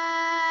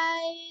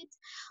light,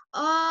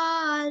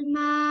 all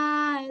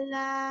my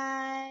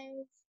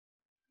life.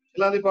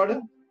 శిలాని పాడు.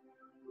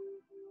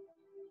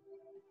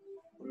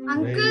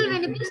 అంకుల్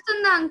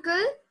వినిపిస్తుందా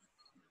uncle?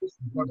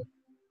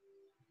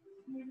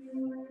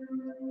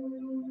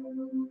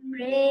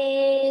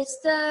 Praise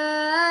the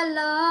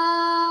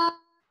Lord,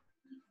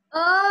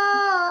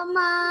 oh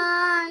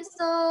my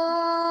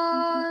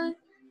soul,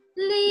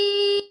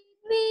 lead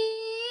me,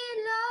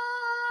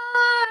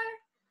 Lord,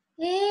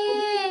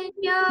 in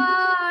your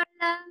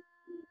light,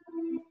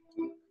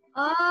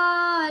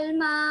 all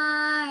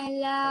my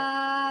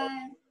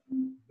life.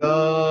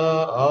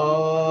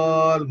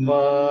 All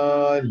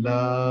my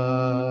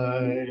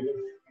life.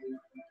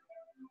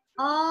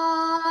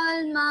 All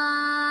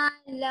my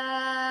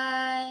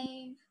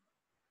life.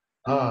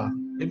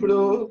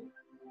 ఇప్పుడు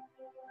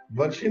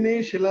వర్షిని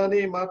శిలాని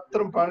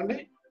మాత్రం పాడండి.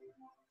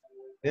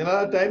 నేను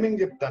timing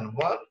చెప్తాను.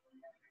 1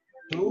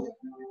 2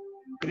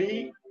 3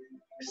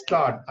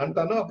 start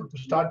అంటాను,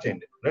 అప్పుడు start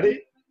చేయండి. Ready?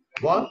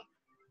 1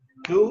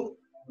 2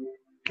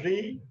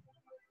 3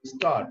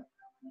 start.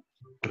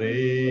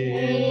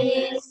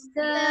 Praise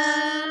the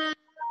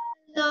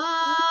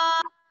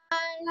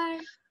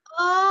Lord,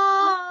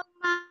 oh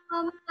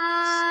oh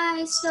my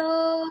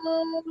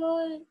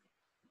soul.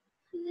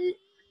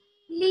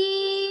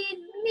 Lead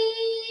me,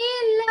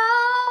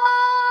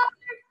 Lord,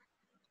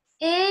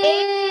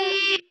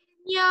 in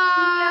your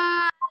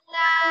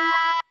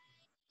light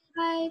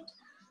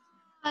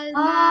all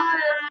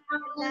all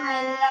my my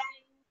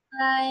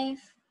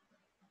life.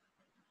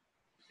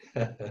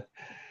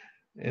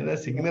 ఏదో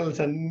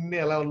signals అన్ని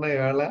ఎలా ఉన్నాయి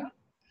ఇవాళ?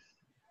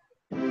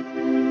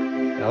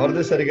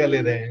 ఎవరిది సరిగా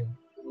లేదే.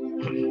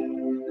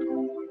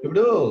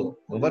 ఇప్పుడు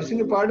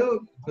వర్షిని పాడు,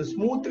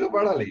 స్మూత్ గా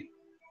పాడాలి.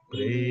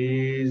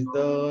 ప్రైజ్ ద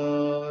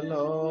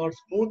లార్డ్,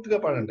 స్మూత్ గా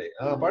పాడండి.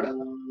 పాడు.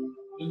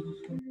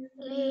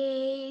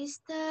 Praise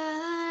the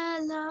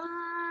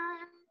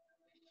Lord,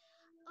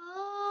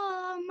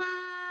 oh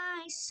my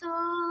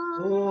soul,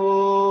 ఓ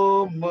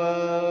మా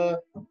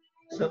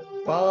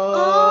పా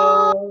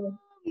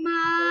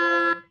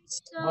my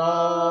soul,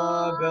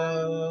 మాగా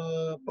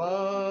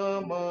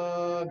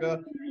పామాగా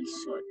my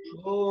soul,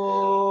 ఓ oh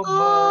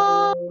మా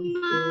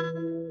my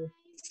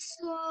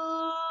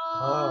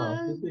soul,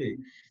 చూపి.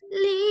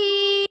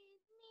 lead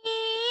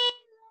me,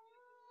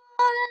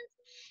 Lord,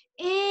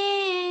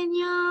 in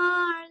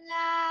your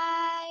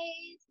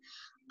light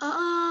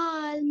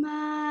all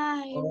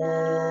my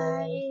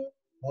life,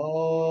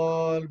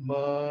 All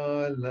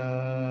my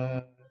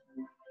life.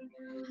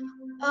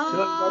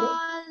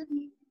 all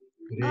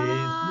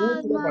Praise the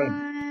Lord. my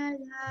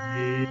life.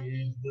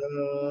 Praise the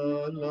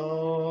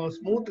Lord.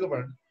 Smooth గా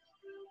పాడండి.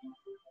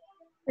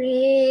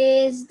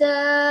 Praise the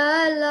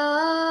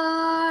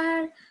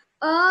Lord,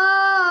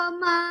 oh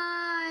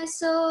my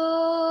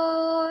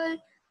soul.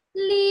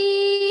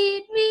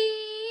 Lead me,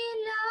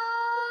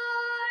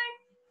 Lord,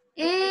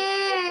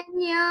 in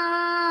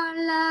your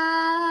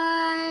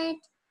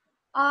light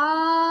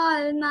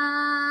all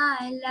my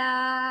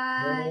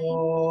life.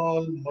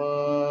 All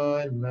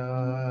my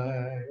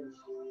life.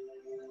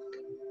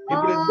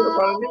 ఇప్పుడు ఇద్దరు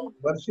పాడండి.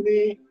 వర్షిని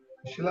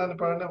శిలాని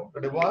పాడండి.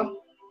 ఒకటి 1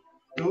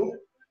 2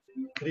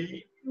 3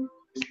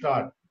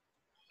 start.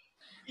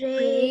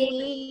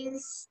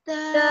 Praise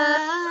the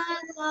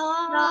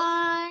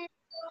Lord,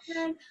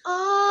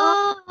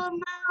 oh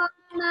my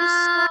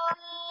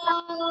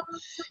soul.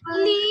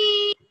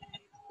 Lead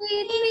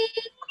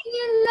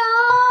me,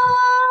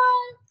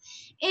 Lord,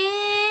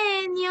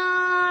 in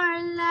your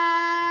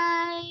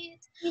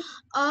light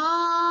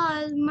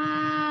all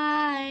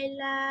my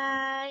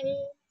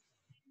life.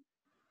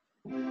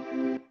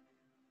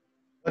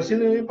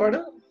 Varshini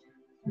పాడు.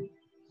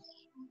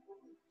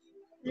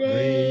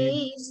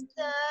 Praise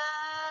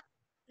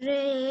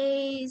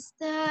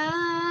the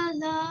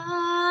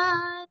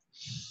Lord,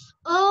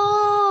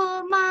 oh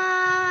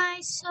my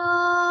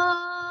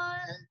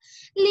soul.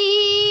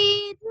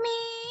 Lead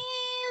me,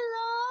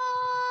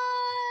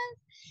 Lord,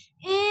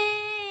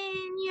 in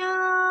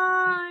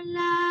your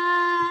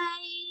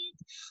light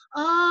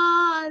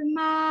all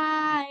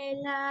my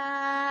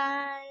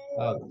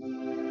life.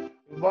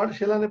 పాడు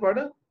శిలాని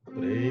పాడు.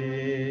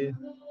 Praise.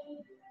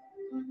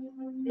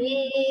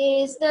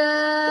 Praise the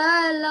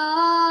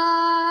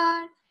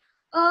Lord,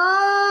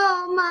 oh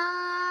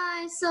my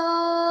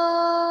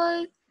soul.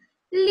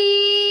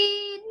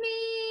 Lead me,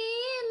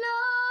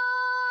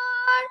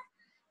 Lord,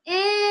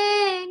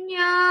 in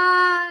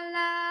your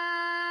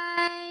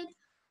light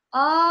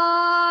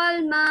all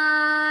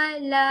my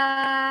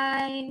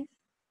life.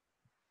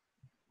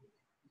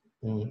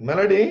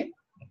 Melody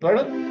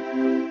పాడు.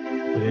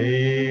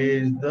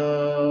 Praise the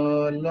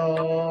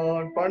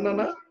Lord.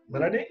 పాడనా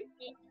melody?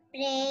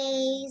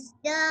 Praise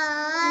the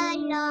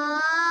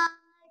Lord.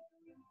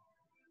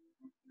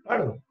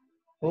 పాడు.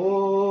 ఓ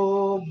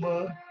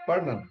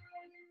పాడనా?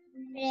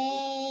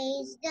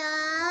 Praise the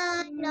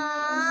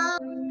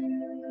Lord,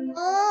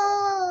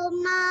 oh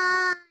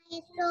my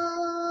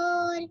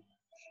soul.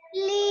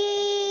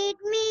 Lead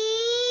me,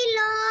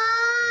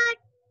 Lord,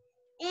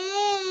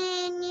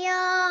 in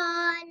your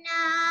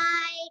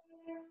light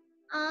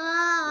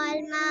all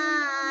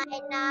my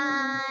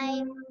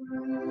life.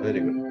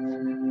 Very good.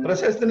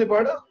 ప్రశస్తిని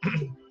పాడు.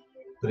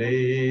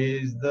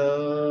 Praise the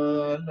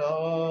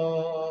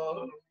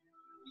Lord.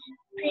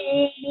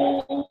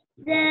 Praise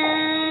the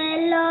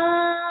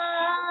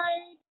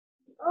Lord,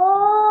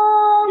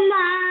 oh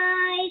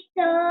my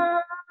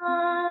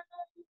soul.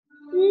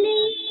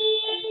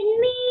 Lead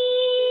me,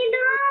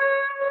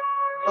 Lord,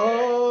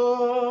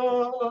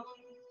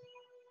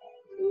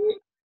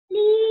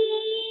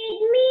 lead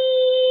me,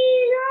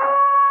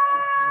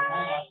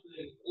 Lord,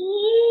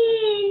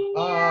 in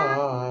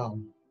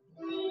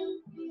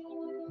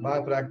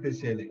బాగా practice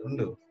చేయాలి.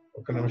 ఉండు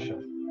ఒక్క నిమిషం.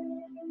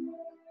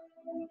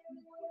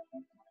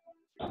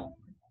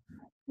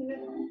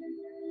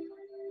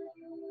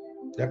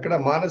 ఎక్కడ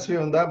మానస్వి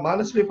ఉందా?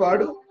 మానస్వి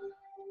పాడు.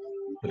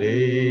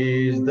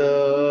 Praise the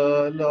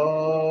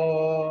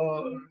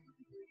Lord.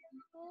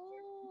 Oh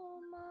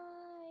my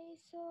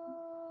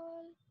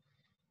soul,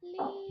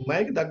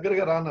 mic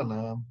దగ్గరగా రానన్నా.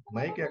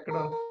 మైక్ ఎక్కడ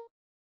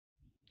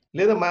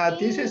లేదా మా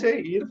తీసేసే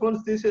ఇయర్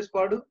ఫోన్స్ తీసేసి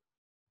పాడు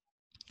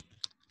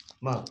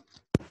మా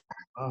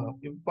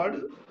పాడు.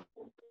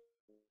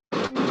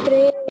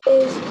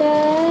 praise the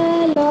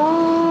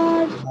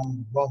Lord,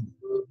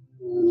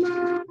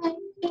 my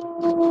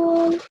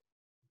soul,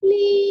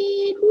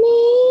 lead me,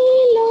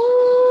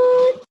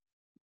 Lord,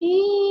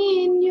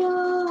 in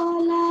your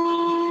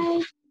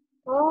light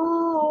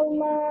all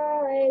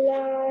my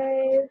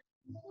life.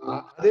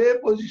 అదే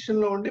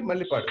పొజిషన్ లో ఉండి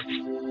మళ్ళీ పాడు.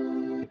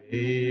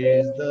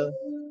 Praise the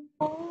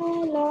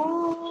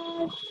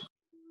Lord,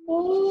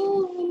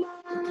 oh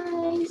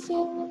my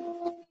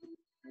soul,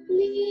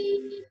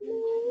 lead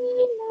me,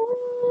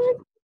 Lord,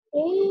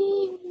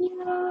 in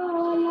your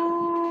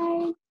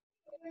light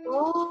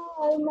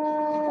all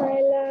my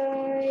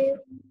life.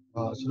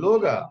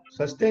 స్లోగా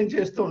సస్టైన్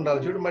చేస్తూ ఉండాలి.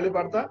 చూడు మళ్ళీ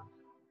పాడతా.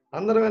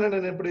 అందరూ వినండి.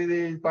 నేను ఇప్పుడు ఇది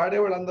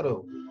పాడేవాళ్ళు అందరూ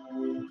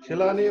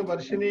శిలాని,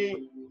 వర్షిని,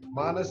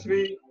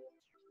 మానస్వి,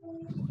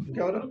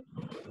 ఇంకెవరు?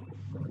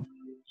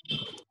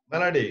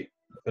 Melody.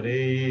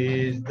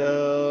 Praise the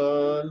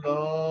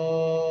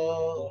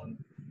Lord,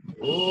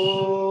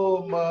 oh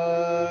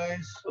my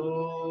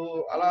soul.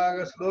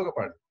 అలాగా స్లోగా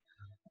పాడు.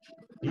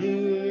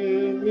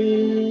 Give me,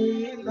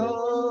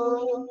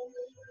 Lord,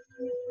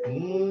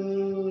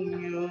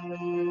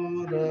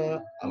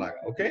 అలాగా.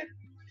 ఓకే,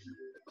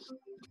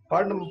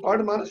 పాడు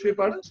పాడు మానస్వి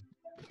పాడు.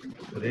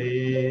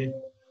 Praise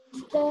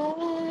the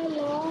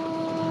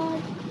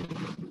Lord,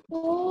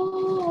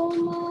 oh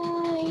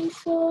my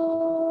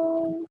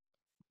soul,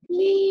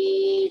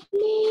 lead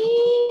me,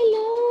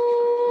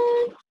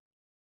 Lord,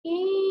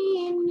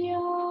 in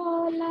your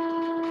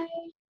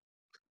light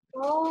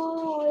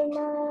all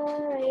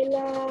my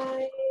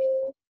life.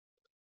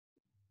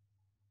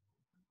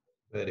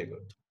 Very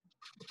good.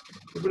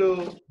 ఇప్పుడు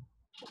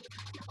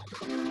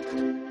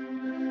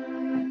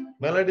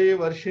మెలడీ,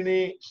 వర్షిని,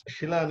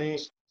 శిలాని,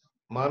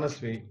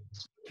 మానస్వి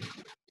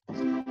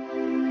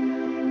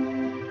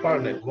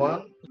పాడండి.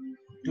 1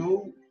 2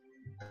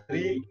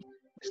 3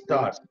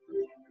 start.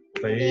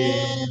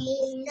 Praise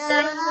the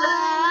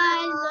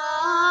Lord,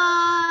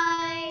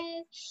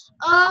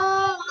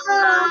 oh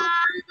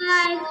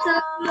my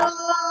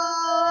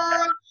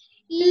soul,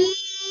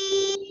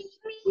 lead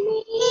me,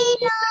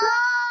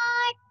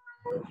 Lord,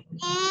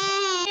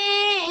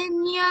 in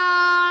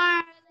your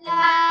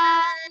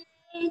light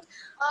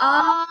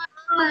all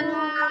my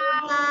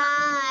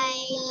life.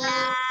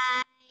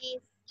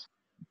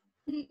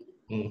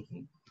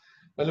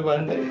 మళ్ళీ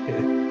పాడండి.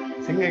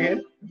 Singh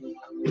again.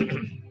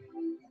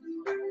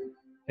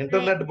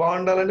 Internet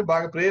బాగుండాలని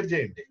బాగా prayer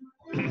చేయండి.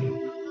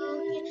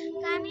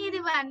 కానీ ఇది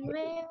one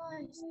way.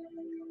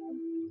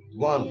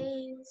 1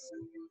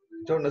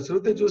 చూడండి,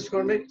 శృతి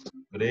చూసుకోండి.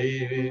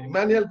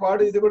 ఇమాన్యుయల్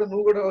పాడు. ఇది కూడా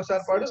నువ్వు కూడా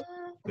ఒకసారి పాడు.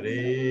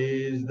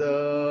 ప్రైజ్ ద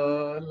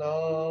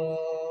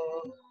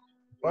లార్డ్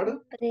పాడు.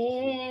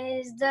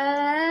 Praise the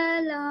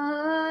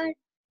Lord,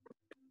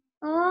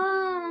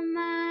 oh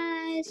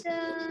my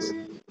soul.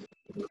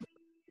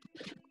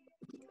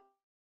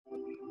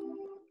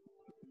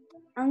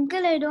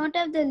 Uncle, I don't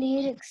have the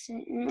lyrics.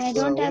 I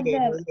don't have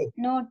the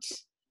notes.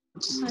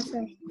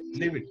 Sorry.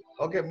 Leave it.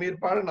 Okay, మీరు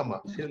పాడండి అమ్మా.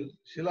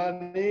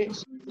 శిలాని,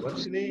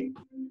 వర్షిని,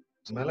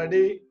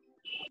 మెలడీ,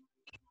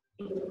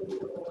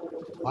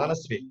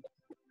 మానస్వి.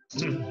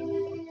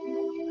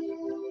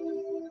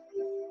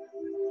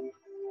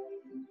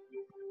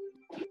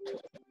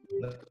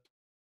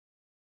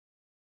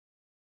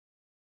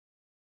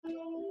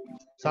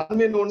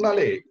 సాన్వి నువ్వు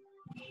ఉండాలి.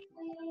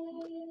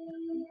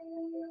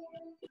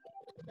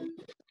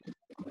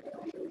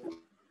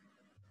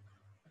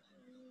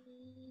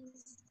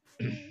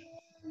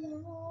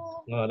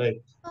 Right.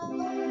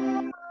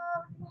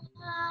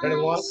 Ready,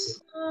 1.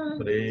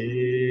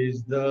 Praise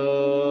the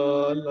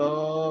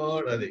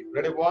Lord. Adi.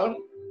 Ready, 1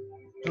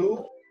 2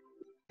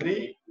 3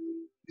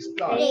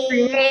 start.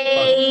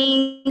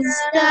 Praise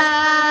the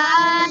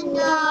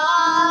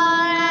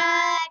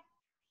Lord,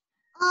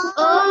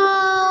 oh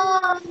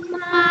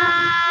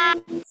my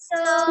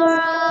soul,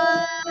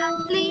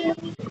 lead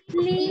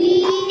me,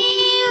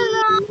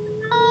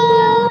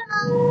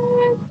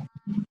 Lord,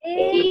 in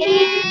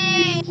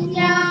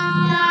your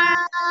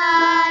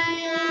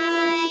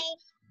light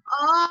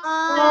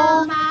all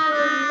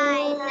my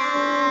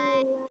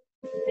life.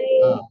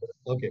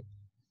 Okay,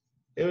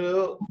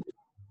 ఇప్పుడు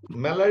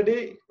melody,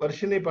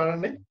 Varshini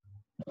పాడండి.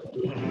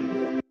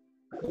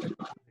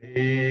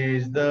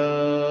 Praise the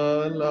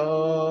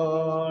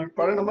Lord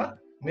పాడండి అమ్మా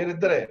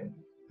మీరిద్దరే.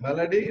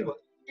 Melody,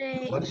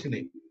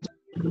 Varshini.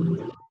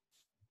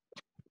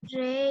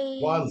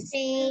 1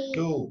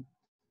 2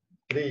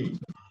 3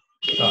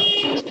 start.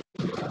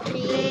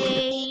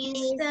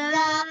 Praise the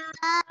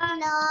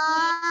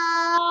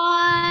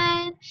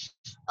Lord,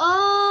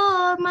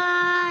 oh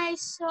my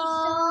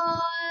soul,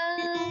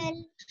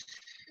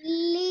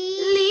 lead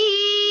me,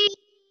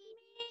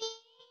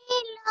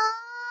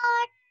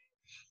 Lord,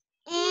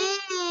 in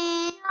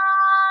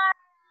your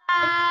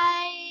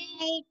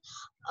light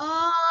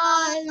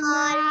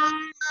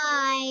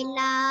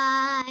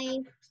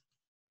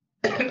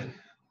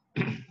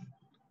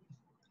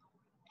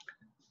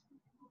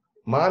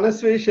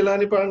Manasvi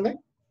శిలాని పాడండి.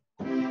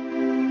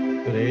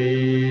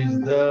 Praise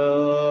the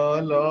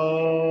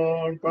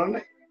lord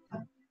పాడండి.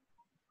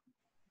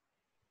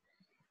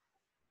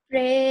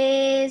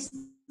 Praise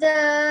the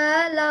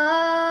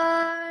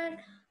Lord,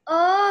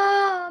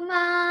 oh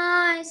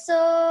my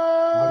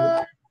soul.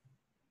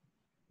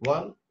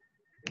 1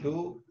 2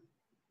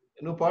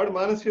 నువ్వు పాడు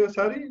మానస్వి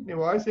ఒకసారి. నీ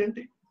వాయిస్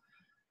ఏంటి?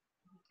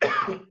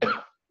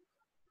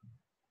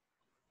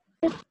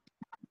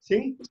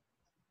 Singh.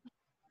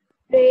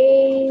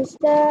 Praise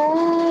the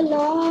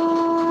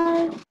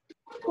Lord,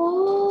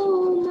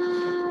 oh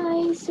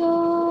my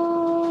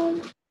soul.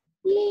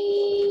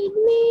 Lead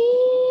me,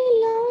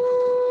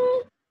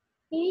 Lord,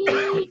 in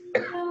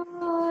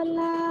your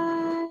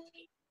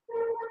light,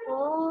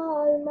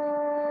 all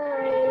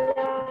my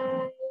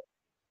life.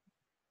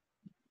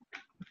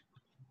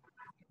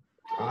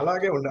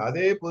 అలాగే ఉండి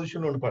అదే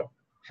పొజిషన్ ఉండి పాడు.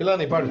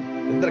 శిలాని పాడు.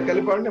 ఇద్దరు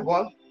కలిపి పాడండి.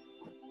 1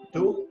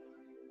 2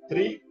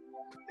 3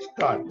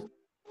 start.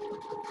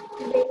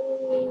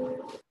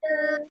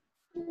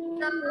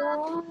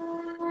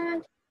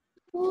 Lord,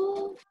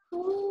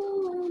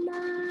 oh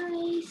my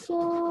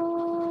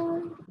soul,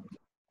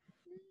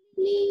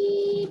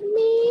 lead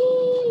me,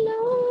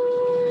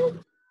 Lord,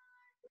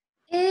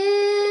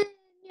 In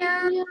in your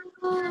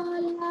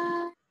your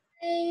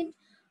light,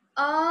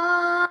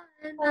 all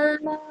all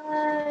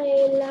my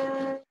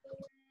life.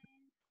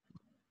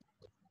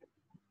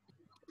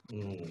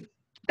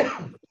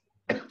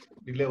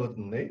 Delay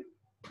అవుతుంది.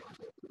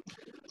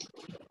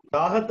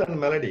 సాహత్ అండ్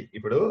మెలడీ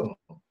ఇప్పుడు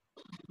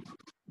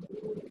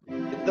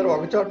ఇద్దరు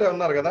ఒక చోటే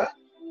ఉన్నారు కదా.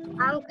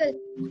 Uncle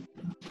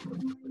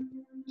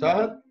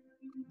సాహత్.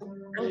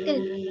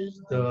 Uncle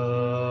The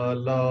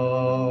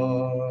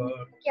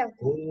Lord,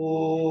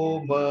 oh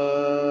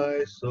my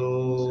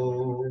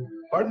soul.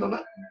 పాడుతున్నా.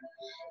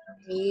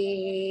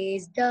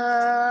 Praise the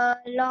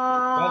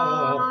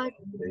Lord.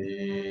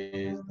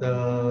 Praise the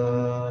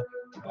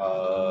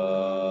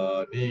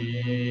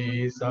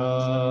Adisa.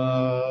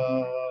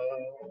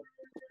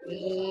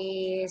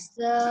 Praise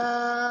the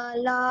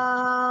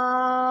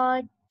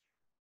Lord,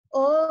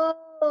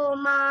 oh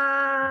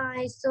my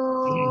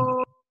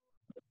soul.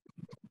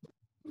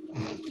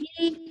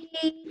 Lead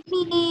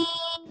me,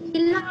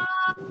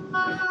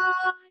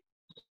 Lord,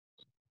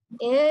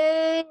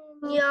 in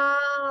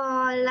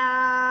your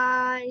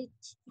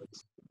light,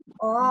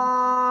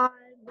 all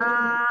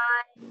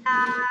my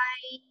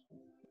life.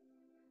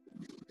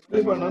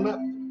 పాడుతున్నా.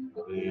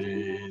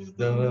 Praise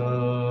the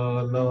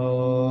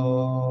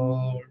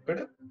Lord.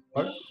 పాడు.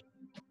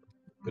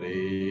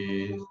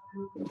 Praise.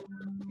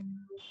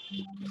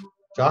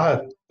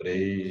 Chahat.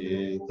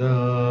 Praise the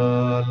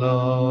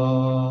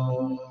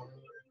Lord.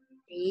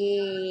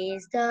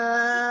 Praise the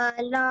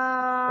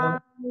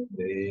Lord.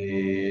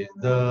 Praise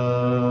the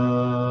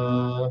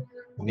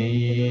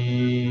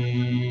knee.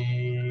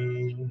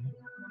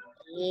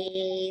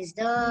 Praise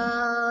the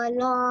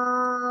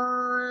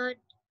Lord,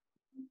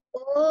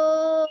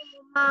 oh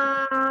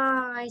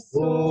my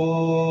soul.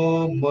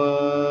 Oh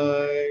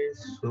my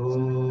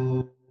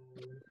soul.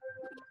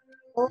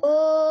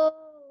 Oh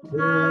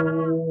my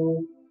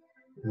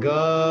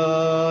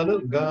Oh,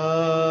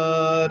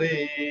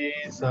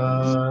 Garisa.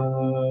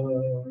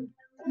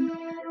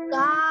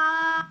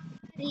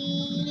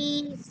 Garisa,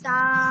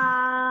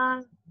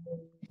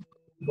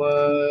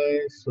 My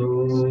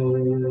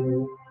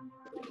soul.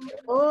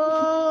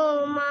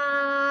 oh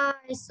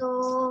my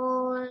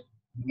soul.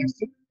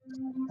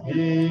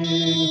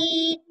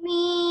 Lead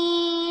me,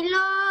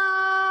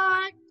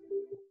 Lord,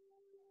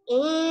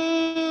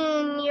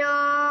 in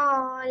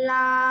your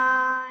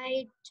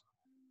light,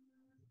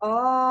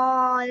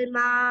 all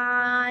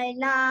my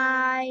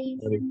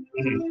life.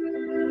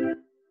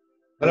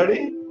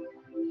 Ready?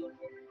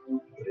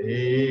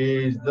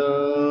 Praise the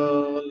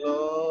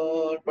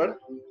Lord. But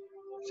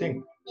sing.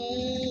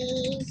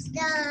 Praise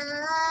the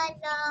Lord,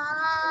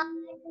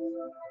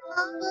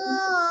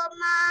 oh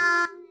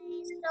my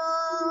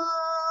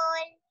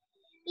soul.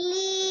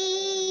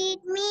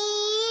 Lead me,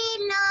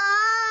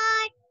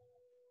 Lord,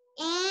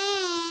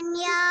 in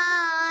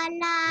your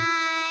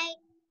light,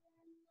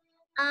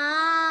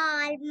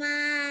 all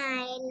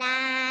my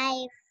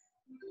life.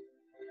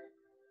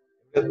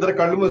 ఇద్దరు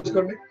కళ్ళు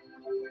మూసుకోండి.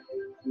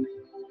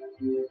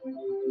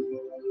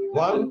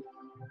 1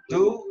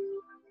 2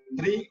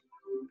 3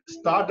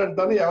 start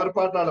అంటాను. ఎవరి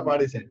పాట వాళ్ళు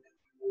పాడేసేయండి.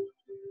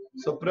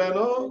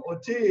 సుప్రానో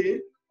వచ్చి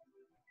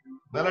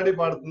melody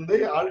పాడుతుంది,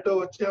 Alto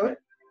వచ్చి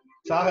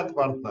చాహత్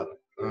పాడుతున్నారు.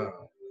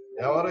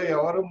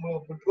 ఎవరు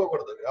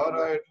ముట్టుకోకూడదు, ఎవరు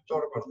ఎటు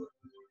చూడకూడదు.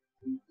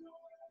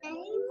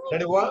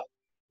 Ready? 1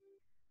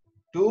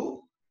 2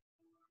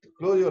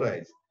 close your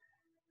eyes.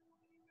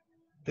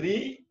 3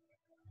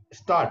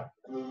 start.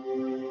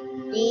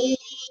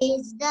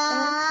 Praise the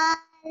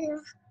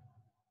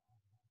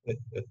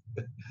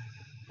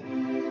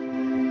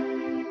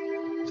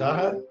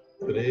Chahat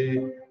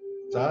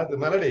Chahat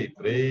melody.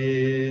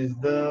 Praise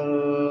the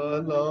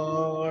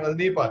lord. అది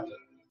నీ పాట.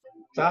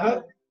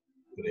 Chahat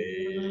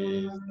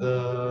praise the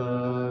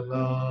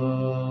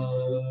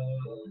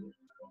lord.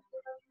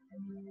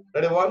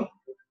 Ready? 1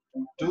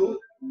 2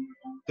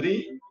 3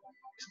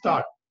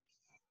 start.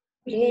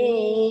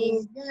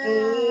 Praise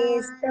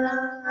the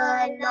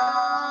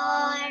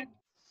Lord,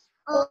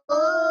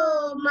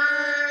 oh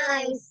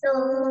my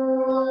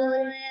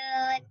soul.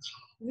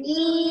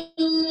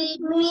 Lead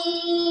me,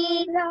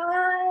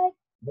 Lord.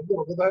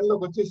 ఒక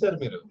దానిలోకి వచ్చేసారు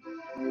మీరు.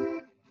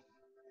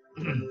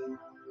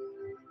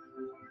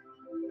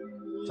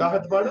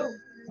 చాహత్ పాడు.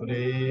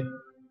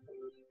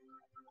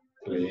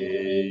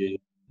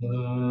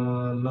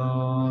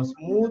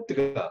 స్మూత్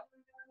గా.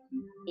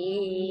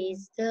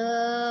 Praise the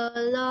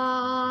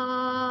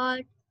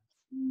Lord,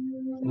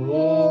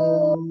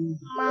 Oh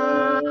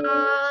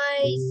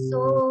my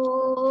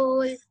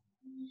soul.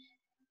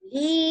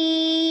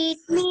 Lead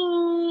me,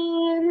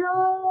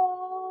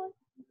 Lord,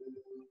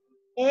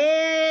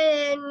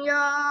 in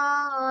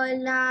your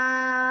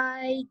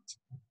light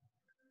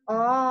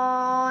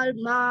all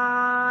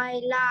my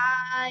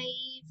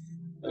life.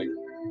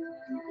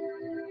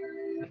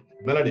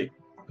 Melody.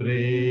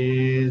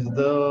 Praise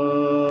the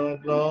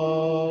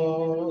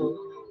Lord.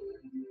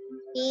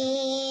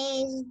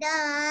 Praise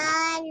the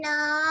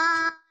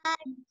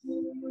Lord,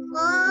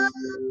 oh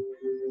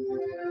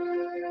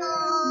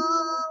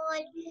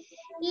soul.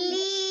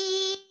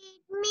 Lead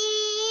me,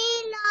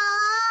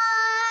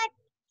 Lord,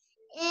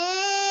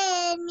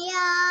 in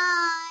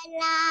your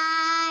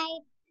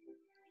light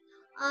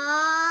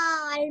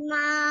all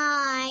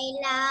my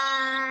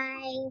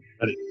life.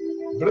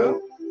 ఇప్పుడు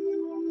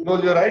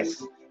close your eyes.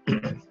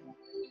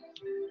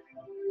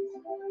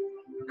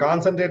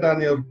 Concentrate on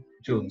your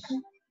tunes.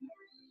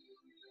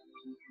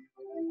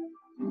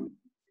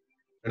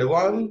 Ready?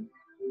 1,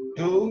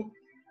 2,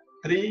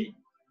 3,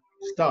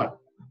 start.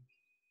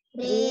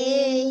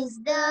 Praise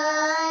the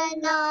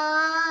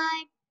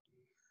Lord.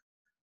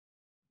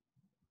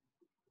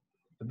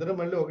 ఇద్దరు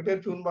మళ్ళీ ఒకటే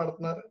tune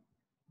పాడుతున్నారు.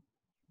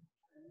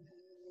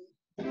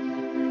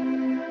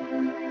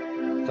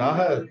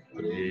 Chahat.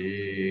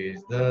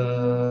 Praise the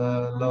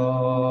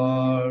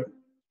Lord.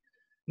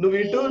 నువ్వు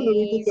ఇటు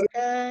Praise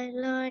the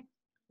Lord.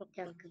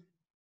 Okay, uncle.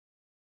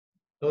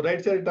 నువ్వు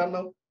right side turn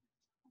అవ్వు.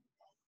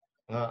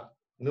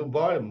 నువ్వు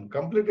బాడీ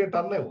కంప్లీట్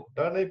టర్న్ అవ్వు.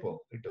 టర్న్ అయిపో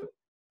ఇటు.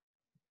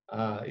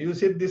 You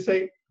SIT this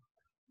side.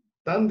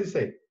 Turn this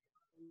side.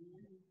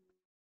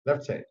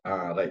 Left side.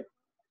 Right.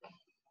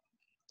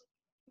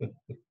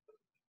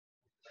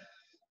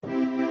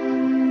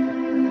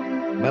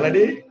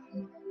 Melody.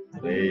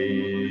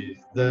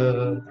 Praise the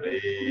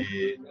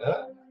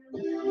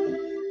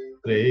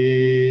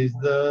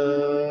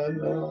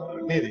Lord.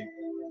 Nidi.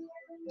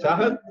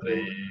 Chahat.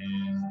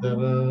 Praise the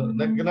Lord.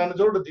 Nanu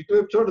చూడొద్దు,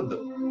 ఇటువైపు చూడొద్దు.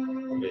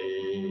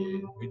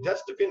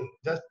 Just pin.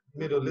 Just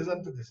మీరు listen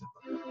to this.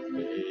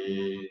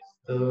 Praise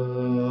the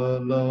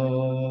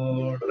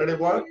Lord. Ready?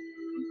 1,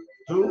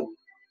 2,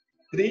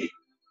 3,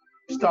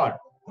 start.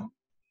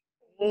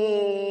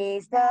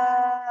 Praise the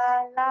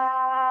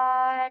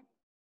Lord,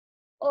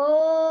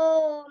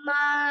 oh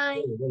my.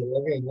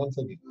 Again, once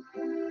again.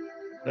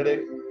 Ready?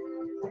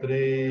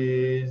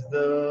 Praise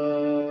the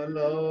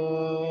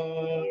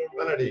Lord.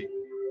 Melody.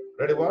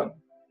 Ready? 1,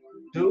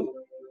 2,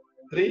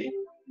 3,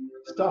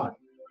 start.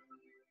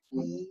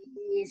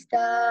 Praise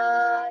the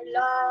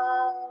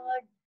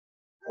Lord,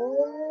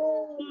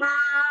 oh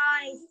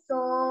my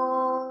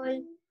soul.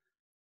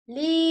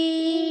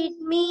 Lead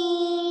me,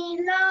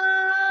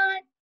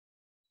 Lord,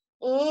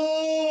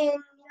 in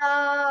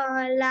your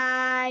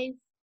life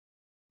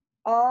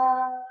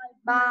all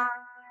my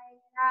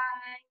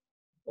life.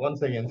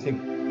 Once again, sing.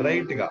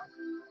 Right ga.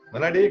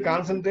 Melody,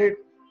 concentrate.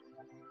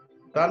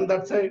 Turn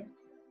that side.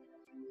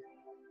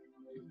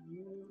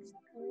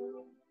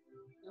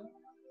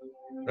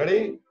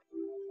 Ready?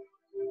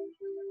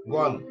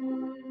 1.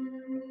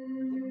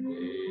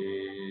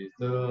 Praise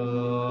the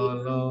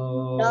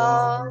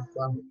Lord.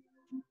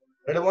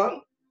 Ready? 1,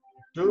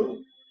 2,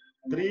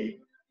 3,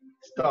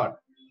 start.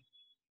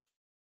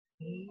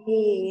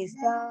 Praise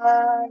the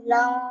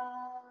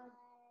Lord,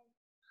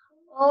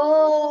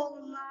 oh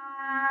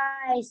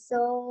my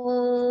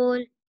soul.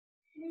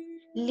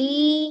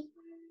 Lead.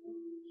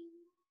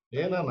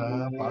 ఏనా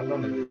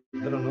పాడడం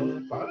ఇద్దరును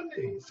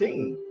పాడండి.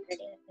 సింగ్.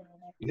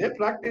 ఇదే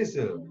practice.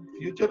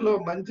 Future లో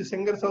మంచి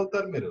singers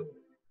అవుతారు మీరు.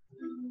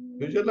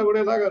 Future లో కూడా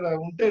ఇలాగా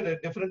ఉంటే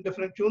డిఫరెంట్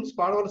ట్యూన్స్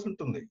పాడవలసి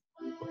ఉంటుంది.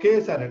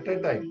 ఒకేసారి ఎట్ ఏ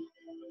టైం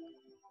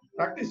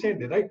ప్రాక్టీస్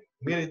చేయండి. రైట్.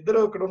 మీరు ఇద్దరు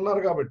ఇక్కడ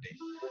ఉన్నారు కాబట్టి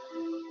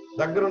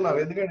దగ్గర ఉన్నారు.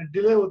 ఎందుకంటే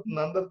డిలే అవుతుంది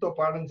అందరితో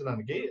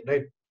పాడించడానికి.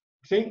 రైట్.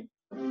 సింగ్.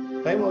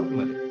 టైం అవుతుంది.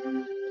 మరి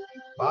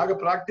బాగా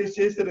ప్రాక్టీస్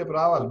చేసి రేపు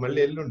రావాలి మళ్ళీ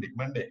ఎల్లుండి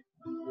Monday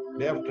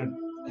day after.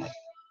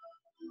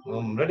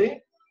 Ready?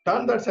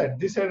 Turn that side.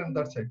 This side and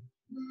that side.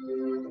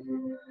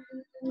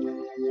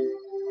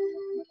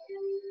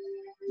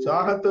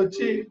 Chahat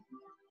వచ్చి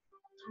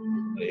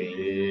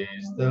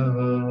praise the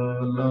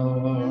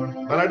Lord.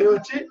 Melody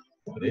వచ్చి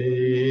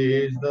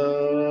praise the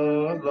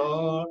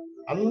Lord.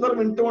 అందరూ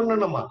వింటూ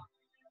ఉండండి అమ్మా.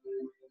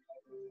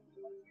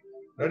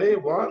 Ready?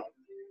 1,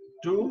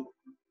 2,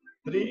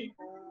 3,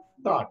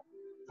 start.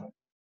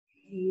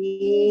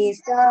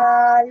 Praise the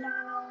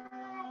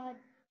Lord,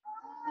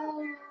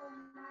 oh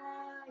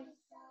my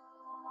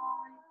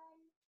soul.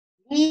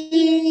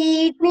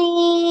 Lead me,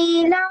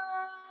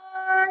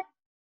 Lord,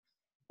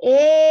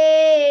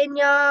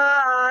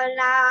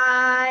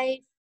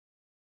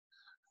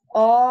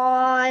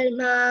 all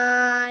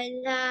my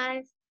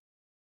life.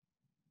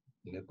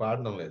 నేను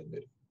పాడడం లేదు,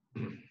 మీరు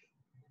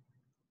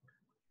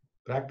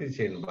ప్రాక్టీస్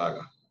చేయండి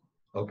బాగా.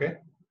 ఓకే,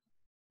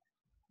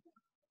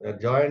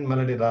 జాయింట్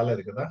మెలడీ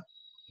రాలేదు కదా.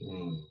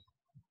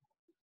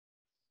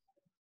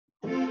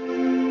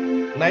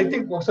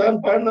 నైతిక్ ఒకసారి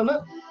పాడినా.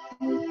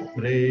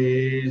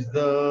 ప్రైజ్ ద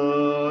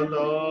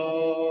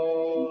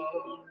లార్డ్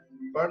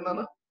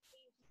పాడినా.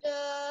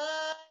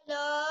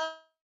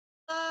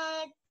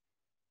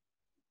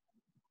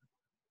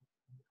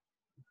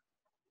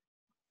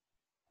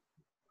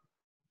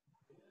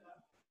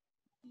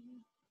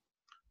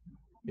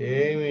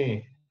 ఏమి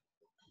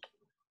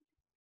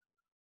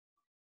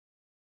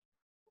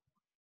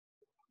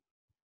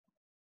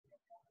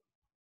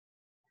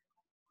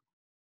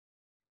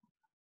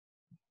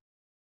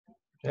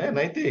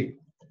నైతిక్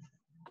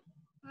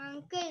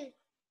అంకుల్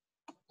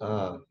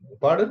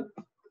పాడు.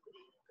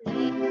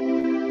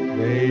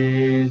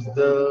 Praise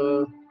the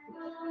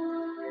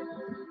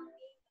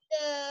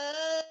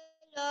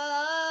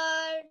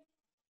Lord.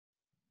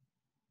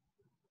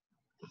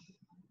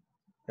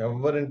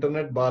 ఎవరు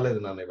ఇంటర్నెట్ బాగాలేదు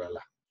నాన్న ఇవాళ.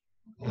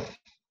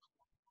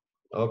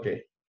 ఓకే,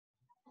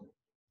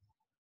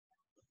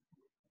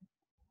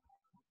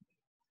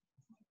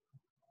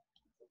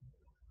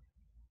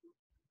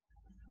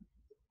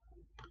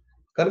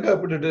 కనుక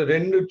ఇప్పుడు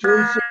 2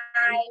 ట్యూన్స్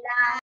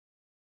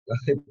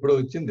ఇప్పుడు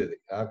వచ్చింది, ఇది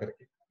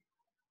ఆఖరికి.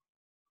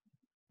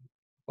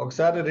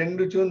 ఒకసారి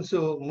 2 ట్యూన్స్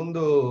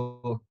ముందు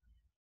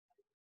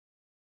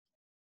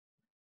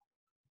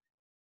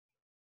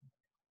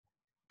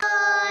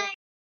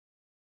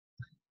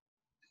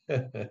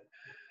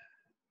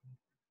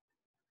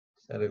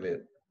సరే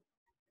లేదు.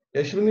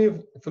 యశ్విని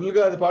ఫుల్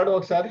గా అది పాడు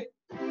ఒకసారి.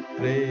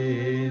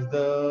 ప్రైజ్ ద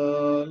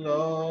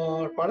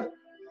లార్డ్ పాడు.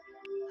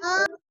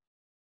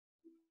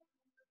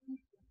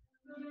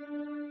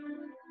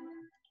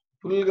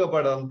 ఫుల్ గా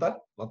పాడు అంతా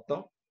మొత్తం.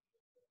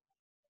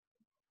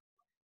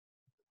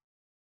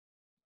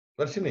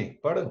 వర్షిని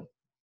పాడు.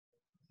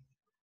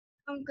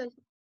 Uncle.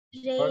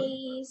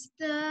 Praise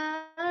the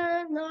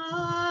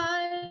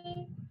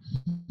Lord,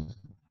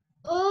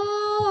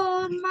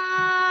 oh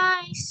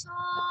my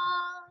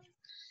soul,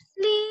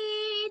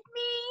 lead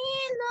me,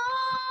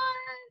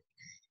 Lord,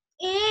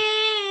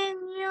 in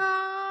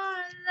your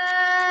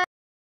love.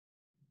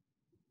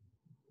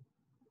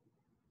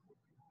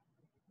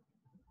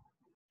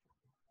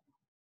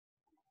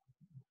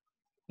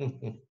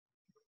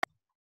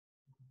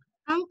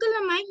 Uncle,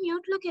 my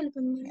mute look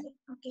helping.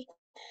 Okay.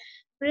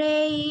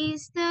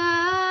 Praise the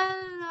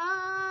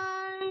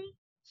Lord,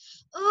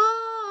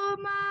 oh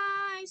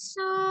my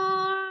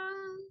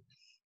soul,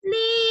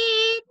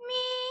 lead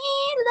me,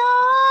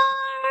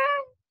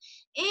 Lord,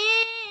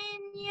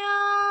 in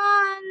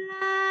your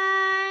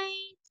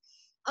light,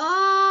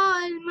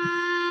 all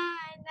my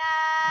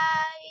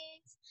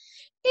life.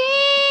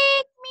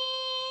 Take me,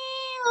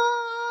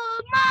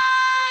 oh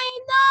my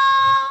Lord,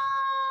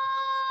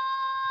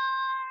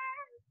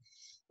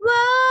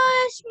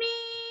 wash me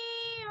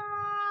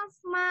of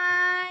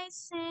my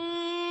sins,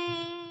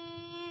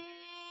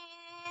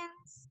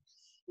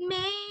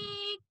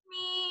 make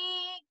me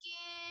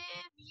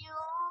give you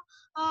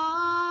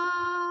all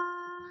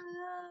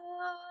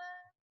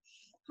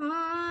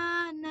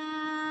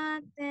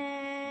honor,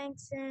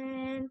 thanks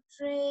and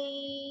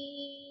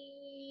praise.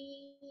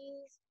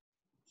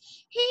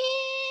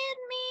 Hear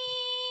me,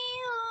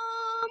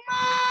 oh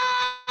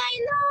my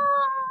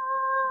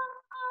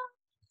Lord,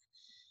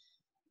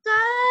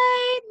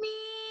 guide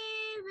me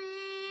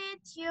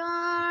with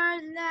your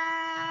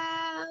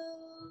love,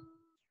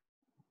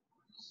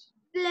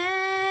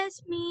 bless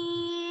me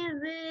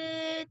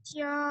with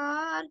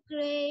your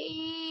grace,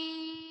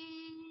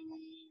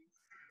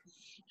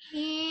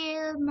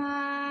 heal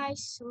my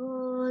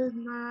soul,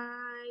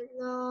 my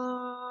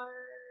Lord.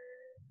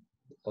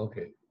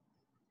 Okay,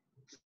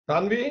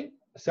 Saanvi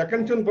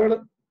second tune పాడు.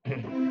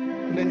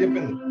 నేను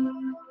చెప్పింది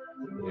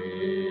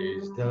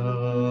praise the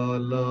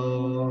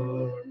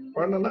lord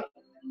పాడనా.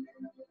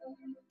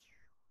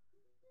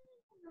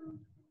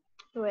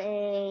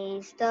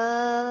 Praise the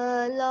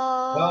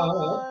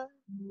Lord.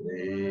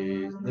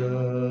 Praise the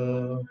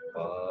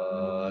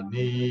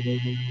పాని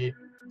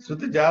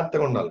శృతి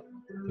జాగ్రత్తగా ఉండాలి.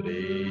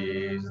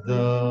 Praise the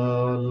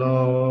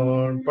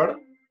lord పాడు.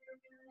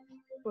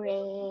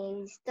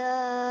 Praise the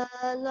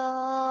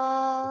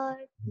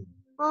Lord,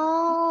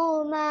 oh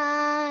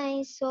my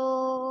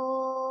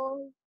soul,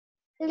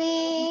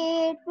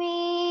 lead me,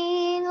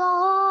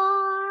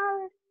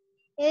 Lord,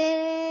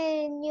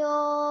 in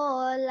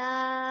your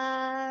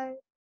light,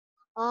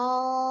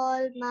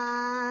 all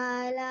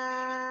my life.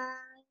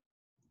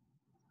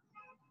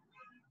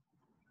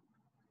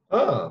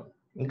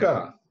 ఇంకా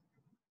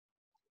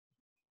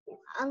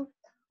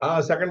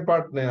second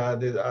part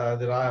అది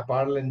అది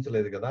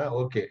పాడలించలేదు కదా.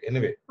 ఓకే,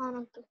 ఎనివే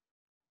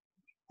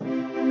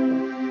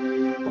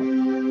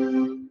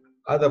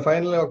అది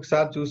ఫైనల్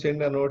ఒకసారి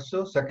చూసేయండి ఆ నోట్స్.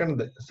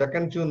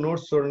 సెకండ్ ట్యూన్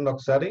నోట్స్ చూడండి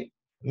ఒకసారి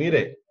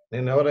మీరే.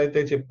 నేను ఎవరైతే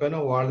చెప్పానో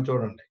వాళ్ళు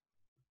చూడండి.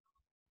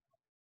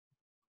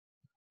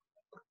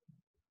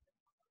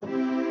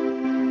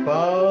 పా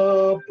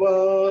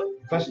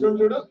ఫస్ట్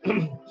నుంచి చూడు,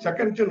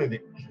 సెకండ్ ట్యూన్ ఇది.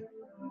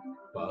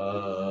 పా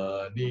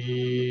నీ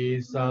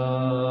సా.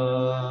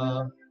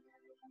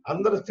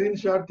 అందరు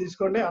స్క్రీన్ షాట్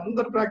తీసుకోండి,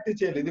 అందరు ప్రాక్టీస్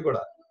చేయాలి ఇది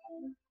కూడా.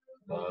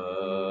 పా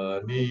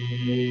నీ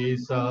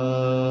సా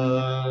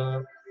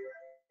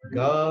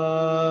గా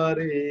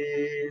రే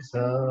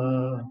సా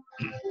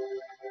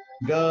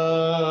గా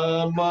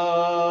మా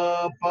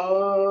పా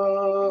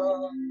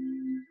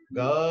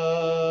గా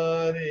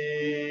రే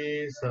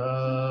సా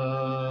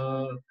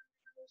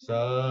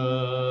సా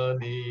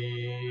ని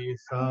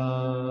సా.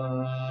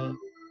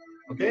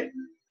 ఓకే,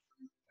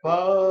 పా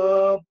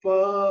పా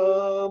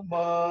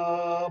మా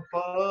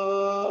పా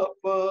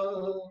పా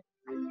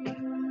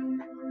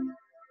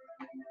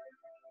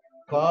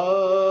పా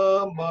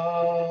మా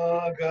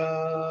గా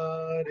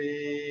రే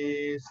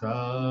సా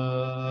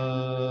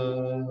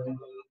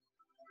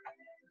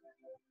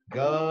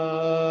గా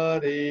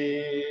రే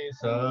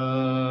సా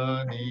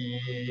ని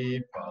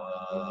పా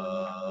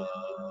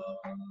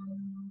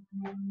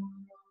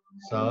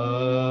సా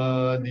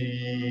ని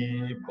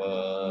పా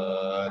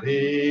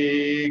రే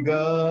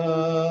గా.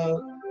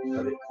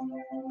 అదే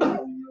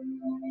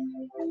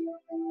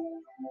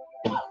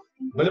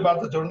మళ్ళీ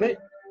పాడతా చూడండి.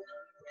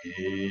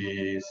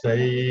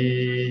 యేసయ్యా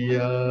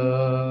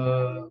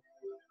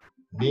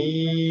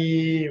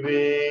నీవేగా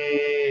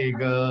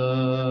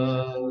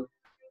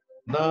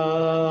నా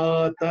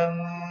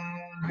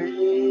తండ్రి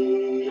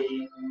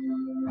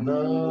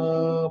నా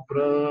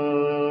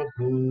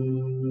ప్రభు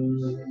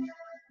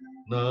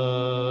నా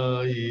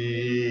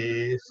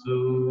యేసు.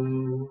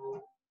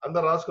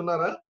 అందరు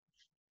రాసుకున్నారా?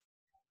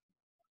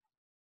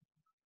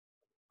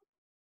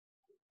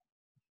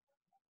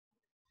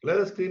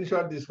 లేదా స్క్రీన్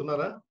షాట్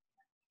తీసుకున్నారా?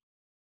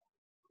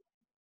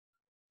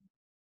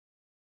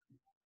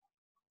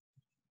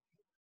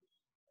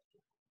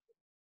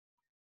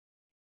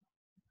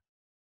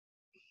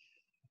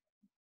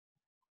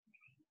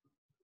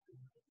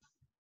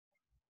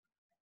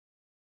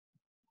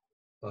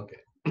 ఓకే.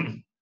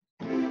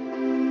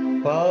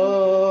 పా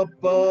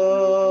పా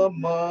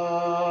మా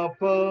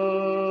పా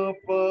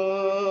పా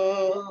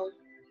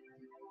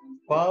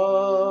పా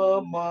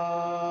మా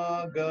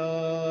గా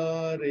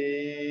రే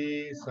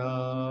సా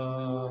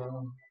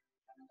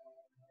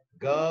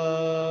గా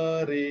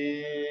రే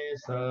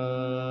సా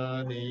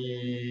ని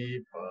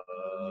పా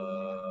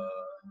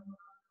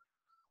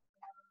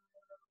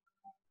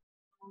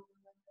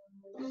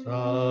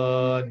సా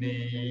ని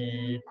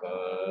పా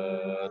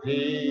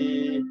రే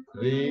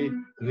రే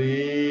రే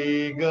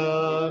గా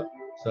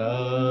సా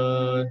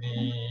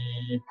ని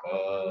పా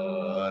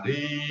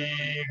రే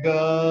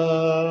గా.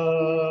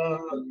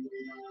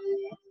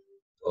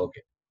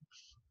 ఓకే,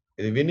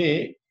 ఇది విని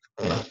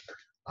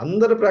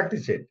అందరూ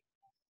ప్రాక్టీస్ చేయండి.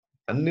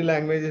 అన్ని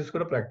లాంగ్వేజెస్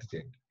కూడా ప్రాక్టీస్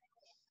చేయండి.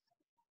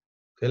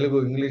 Telugu,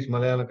 English,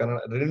 Malayalam,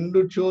 Kannada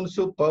 2 tunes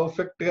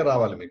perfect గా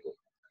రావాలి మీకు.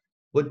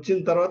 వచ్చిన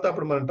తర్వాత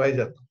అప్పుడు మనం ట్రై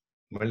చేద్దాం.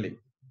 మళ్ళీ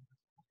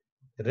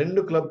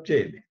 2 క్లబ్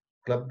చేయాలి,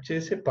 క్లబ్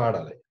చేసి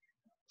పాడాలి.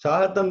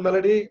 సాహతం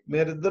మెలడీ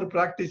మీరిద్దరు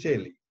ప్రాక్టీస్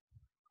చేయాలి.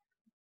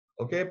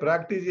 ఓకే,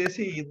 ప్రాక్టీస్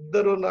చేసి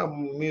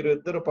మీరు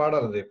ఇద్దరు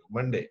పాడాలి రేపు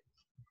మండే.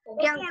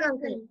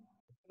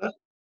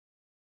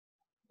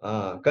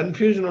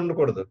 కన్ఫ్యూజన్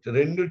ఉండకూడదు,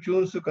 2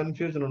 ట్యూన్స్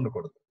కన్ఫ్యూజన్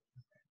ఉండకూడదు.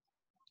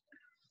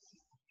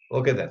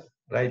 Okay then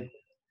right.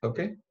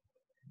 ఓకే,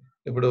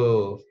 ఇప్పుడు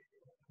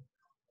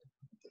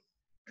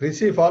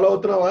క్రిషి ఫాలో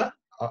అవుతున్నావా?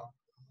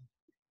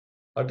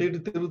 అటు ఇటు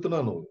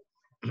తిరుగుతున్నావు నువ్వు.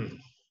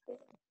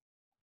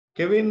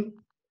 కెవిన్,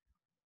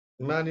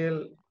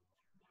 ఇమాన్యుయల్,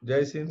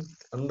 జైసిన్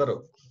అందరూ,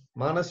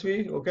 మానస్వి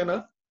ఓకేనా?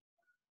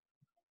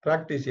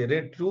 ప్రాక్టీస్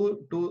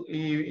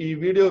ఈ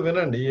వీడియో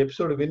వినండి, ఈ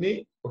ఎపిసోడ్ విని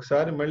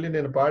ఒకసారి మళ్ళీ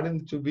నేను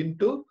పాడింది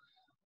వింటూ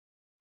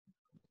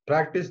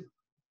ప్రాక్టీస్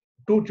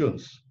 2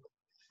 ట్యూన్స్.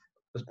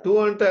 2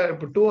 అంటే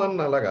ఇప్పుడు 2 అన్న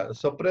అలాగా,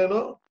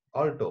 సొప్రేనో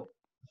ఆల్టో,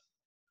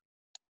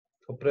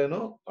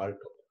 సొప్రేనో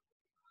ఆల్టో.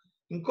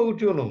 ఇంకొక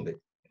ట్యూన్ ఉంది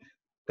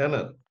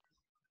టెనర్,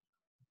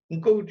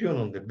 ఇంకొక ట్యూన్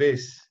ఉంది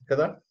బేస్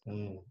కదా.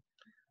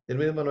 దీని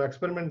మీద మనం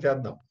ఎక్స్పెరిమెంట్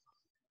చేద్దాం,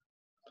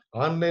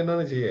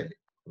 ఆన్లైన్లోనే చేయాలి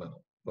మనం.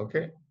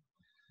 ఓకే,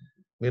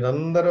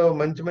 మీరందరూ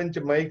మంచి మంచి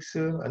మైక్స్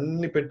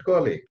అన్ని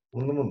పెట్టుకోవాలి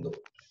ముందు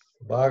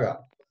బాగా.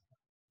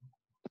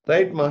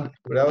 రైట్ మా,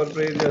 ఇప్పుడు ఎవరు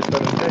ప్రేయర్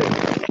చేస్తారంటే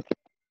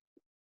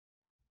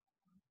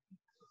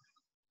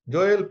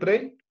జోయల్ ప్రే.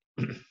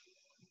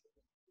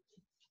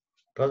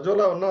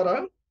 ప్రజ్వల ఉన్నారా?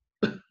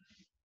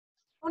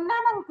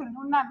 ఉన్నాను అంకుల్,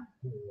 ఉన్నాను.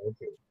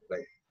 Okay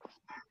right.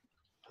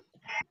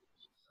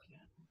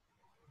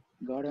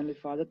 God, Heavenly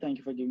Father, thank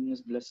you for giving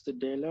us blessed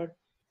day, Lord.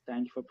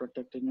 Thank you for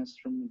protecting us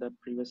from the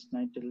previous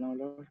night till now,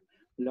 Lord.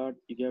 Lord,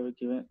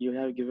 you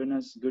have given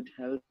us good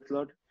health,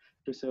 Lord,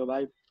 to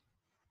survive.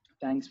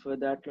 Thanks for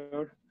that,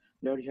 Lord.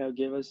 Lord, you have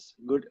given us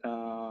good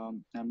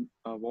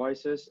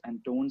voices and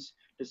tones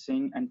to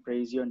sing and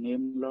praise your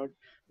name, Lord.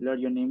 Lord,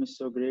 your name is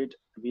so great.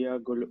 We are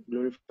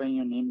glorifying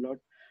your name, Lord.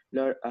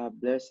 Lord,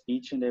 bless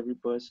each and every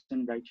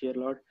person right here,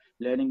 Lord,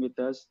 learning with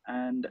us,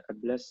 and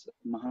bless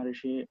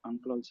Maharishi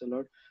uncle also,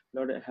 Lord.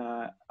 Lord,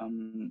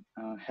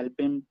 help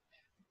him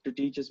to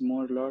teach us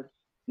more, Lord.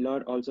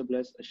 Lord, also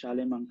bless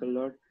Shalem uncle,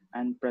 Lord,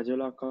 and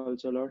Prajala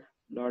also, Lord.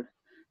 Lord,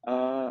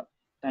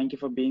 thank you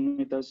for being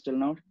with us till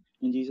now.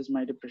 In Jesus'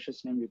 mighty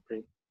precious name we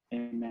pray.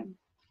 Amen.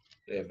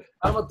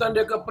 తండ్రి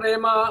యొక్క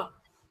ప్రేమ,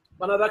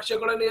 మన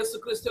రక్షకుడైన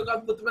యేసుక్రీస్తు యొక్క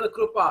అద్భుతమైన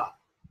కృప,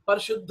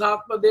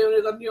 పరిశుద్ధాత్మ దేవుని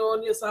యొక్క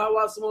అన్యోన్య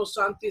సహవాసము,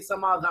 శాంతి,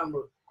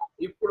 సమాధానము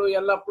ఇప్పుడు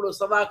ఎల్లప్పుడు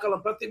సదాకాలం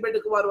ప్రతి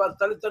బిడ్డకు వారి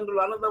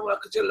తల్లిదండ్రులు, అన్నదమ్ములు,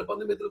 అక్క చెల్లెలు,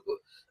 బంధుమిత్రులకు,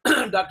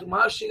 డాక్టర్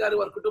మహర్షి గారి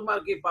వారి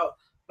కుటుంబానికి,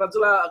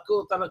 ప్రజలకు,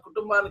 తన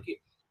కుటుంబానికి,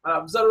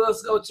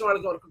 అబ్జర్వర్స్ గా వచ్చిన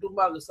వాళ్ళకి, వారి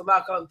కుటుంబాలకు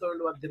సదాకాలంతో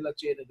వర్ధిల్ల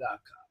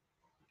చేయనుగాక.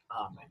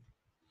 ఆమేన్.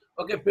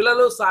 ఓకే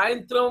పిల్లలు,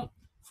 సాయంత్రం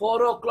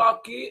 4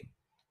 o'clock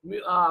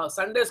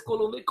సండే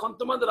స్కూల్ ఉంది.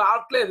 కొంతమంది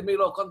రావట్లేదు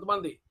మీలో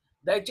కొంతమంది,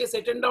 దయచేసి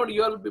అటెండ్ అవ్వండి.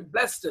 యూ విల్ బి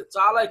బ్లెస్డ్,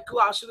 చాలా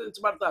ఎక్కువ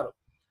ఆశీర్వదించబడతారు.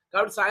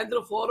 కాబట్టి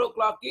సాయంత్రం 4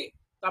 o'clock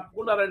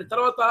తప్పకుండా రండి.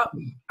 తర్వాత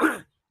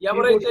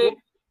ఎవరైతే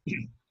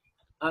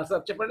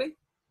సార్ చెప్పండి.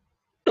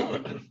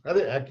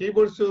 అదే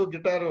కీబోర్డ్స్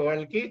గిటార్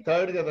వాళ్ళకి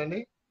థర్డ్ కదండి?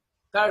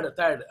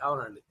 థర్డ్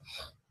అవునండి.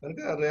 కనుక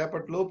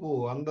రేపటిలోపు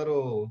అందరూ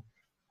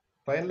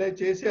ఫైనలైజ్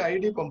చేసి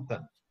ఐడి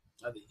పంపుతాను.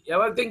 అది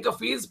ఎవరైతే ఇంకా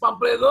ఫీజు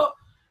పంపలేదో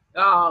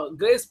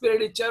గ్రేస్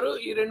పీరియడ్ ఇచ్చారు,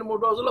 ఈ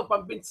 2-3 రోజుల్లో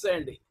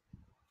పంపించేయండి.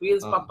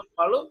 ఫీజు పంపని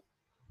వాళ్ళు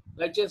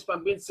దయచేసి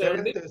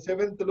పంపించేయండి.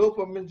 7th లో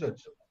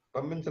పంపించవచ్చు.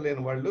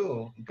 పంపించలేని వాళ్ళు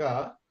ఇంకా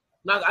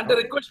నాకు అంటే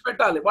రిక్వెస్ట్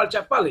పెట్టాలి, వాళ్ళు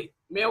చెప్పాలి.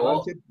 మేము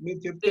మీరు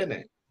చెప్తేనే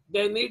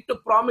దే నీడ్ టు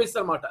ప్రామిస్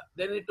అన్నమాట.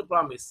 They need to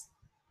promise.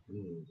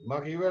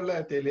 మాకు ఈవేళ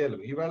తెలియాలి,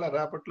 ఈవేళ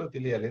రేపట్లో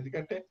తెలియాలి.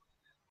 ఎందుకంటే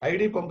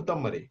ఐడి పంపుతాం,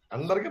 మరి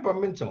అందరికీ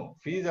పంపించాం.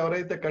 ఫీజు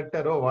ఎవరైతే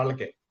కట్టారో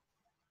వాళ్ళకే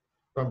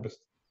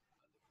పంపిస్తాం.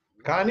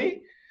 కానీ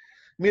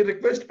మీరు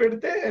రిక్వెస్ట్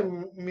పెడితే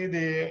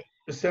మీది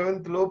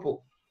 7th లోపు,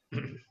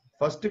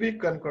 ఫస్ట్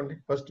వీక్ అనుకోండి,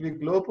 ఫస్ట్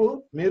వీక్ లోపు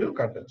మీరు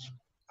కట్టచ్చు.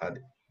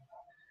 అది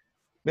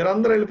మీరు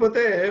అందరూ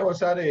వెళ్ళిపోతే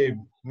ఒకసారి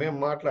మేము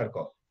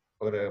మాట్లాడుకోవాలి.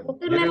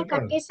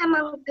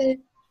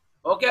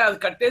 ఓకే, అది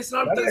కట్టేసిన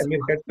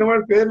మీరు కట్టిన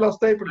వాళ్ళ పేర్లు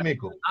వస్తాయి ఇప్పుడు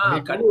మీకు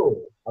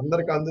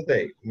అందరికి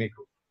అందుతాయి.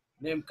 మీకు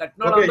మేము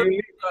కట్టిన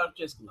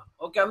చేసుకున్నాం.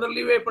 ఓకే, అందరూ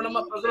లీవ్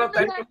అయిపోయినమ్మా. ప్రజలు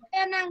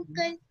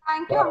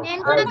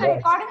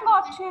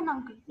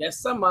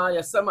ఎస్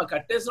అమ్మా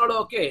కట్టేసినాడు.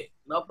 Okay,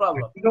 no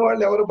problem. కట్టిన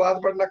వాళ్ళు ఎవరు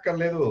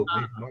బాధపడనక్కర్లేదు,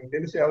 మాకు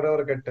తెలిసి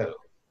ఎవరెవరు కట్టారు.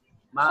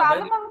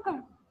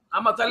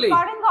 అమ్మ తల్లి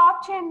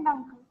ఆఫ్ చేయండి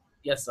అంకుల్.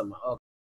 ఎస్ అమ్మా.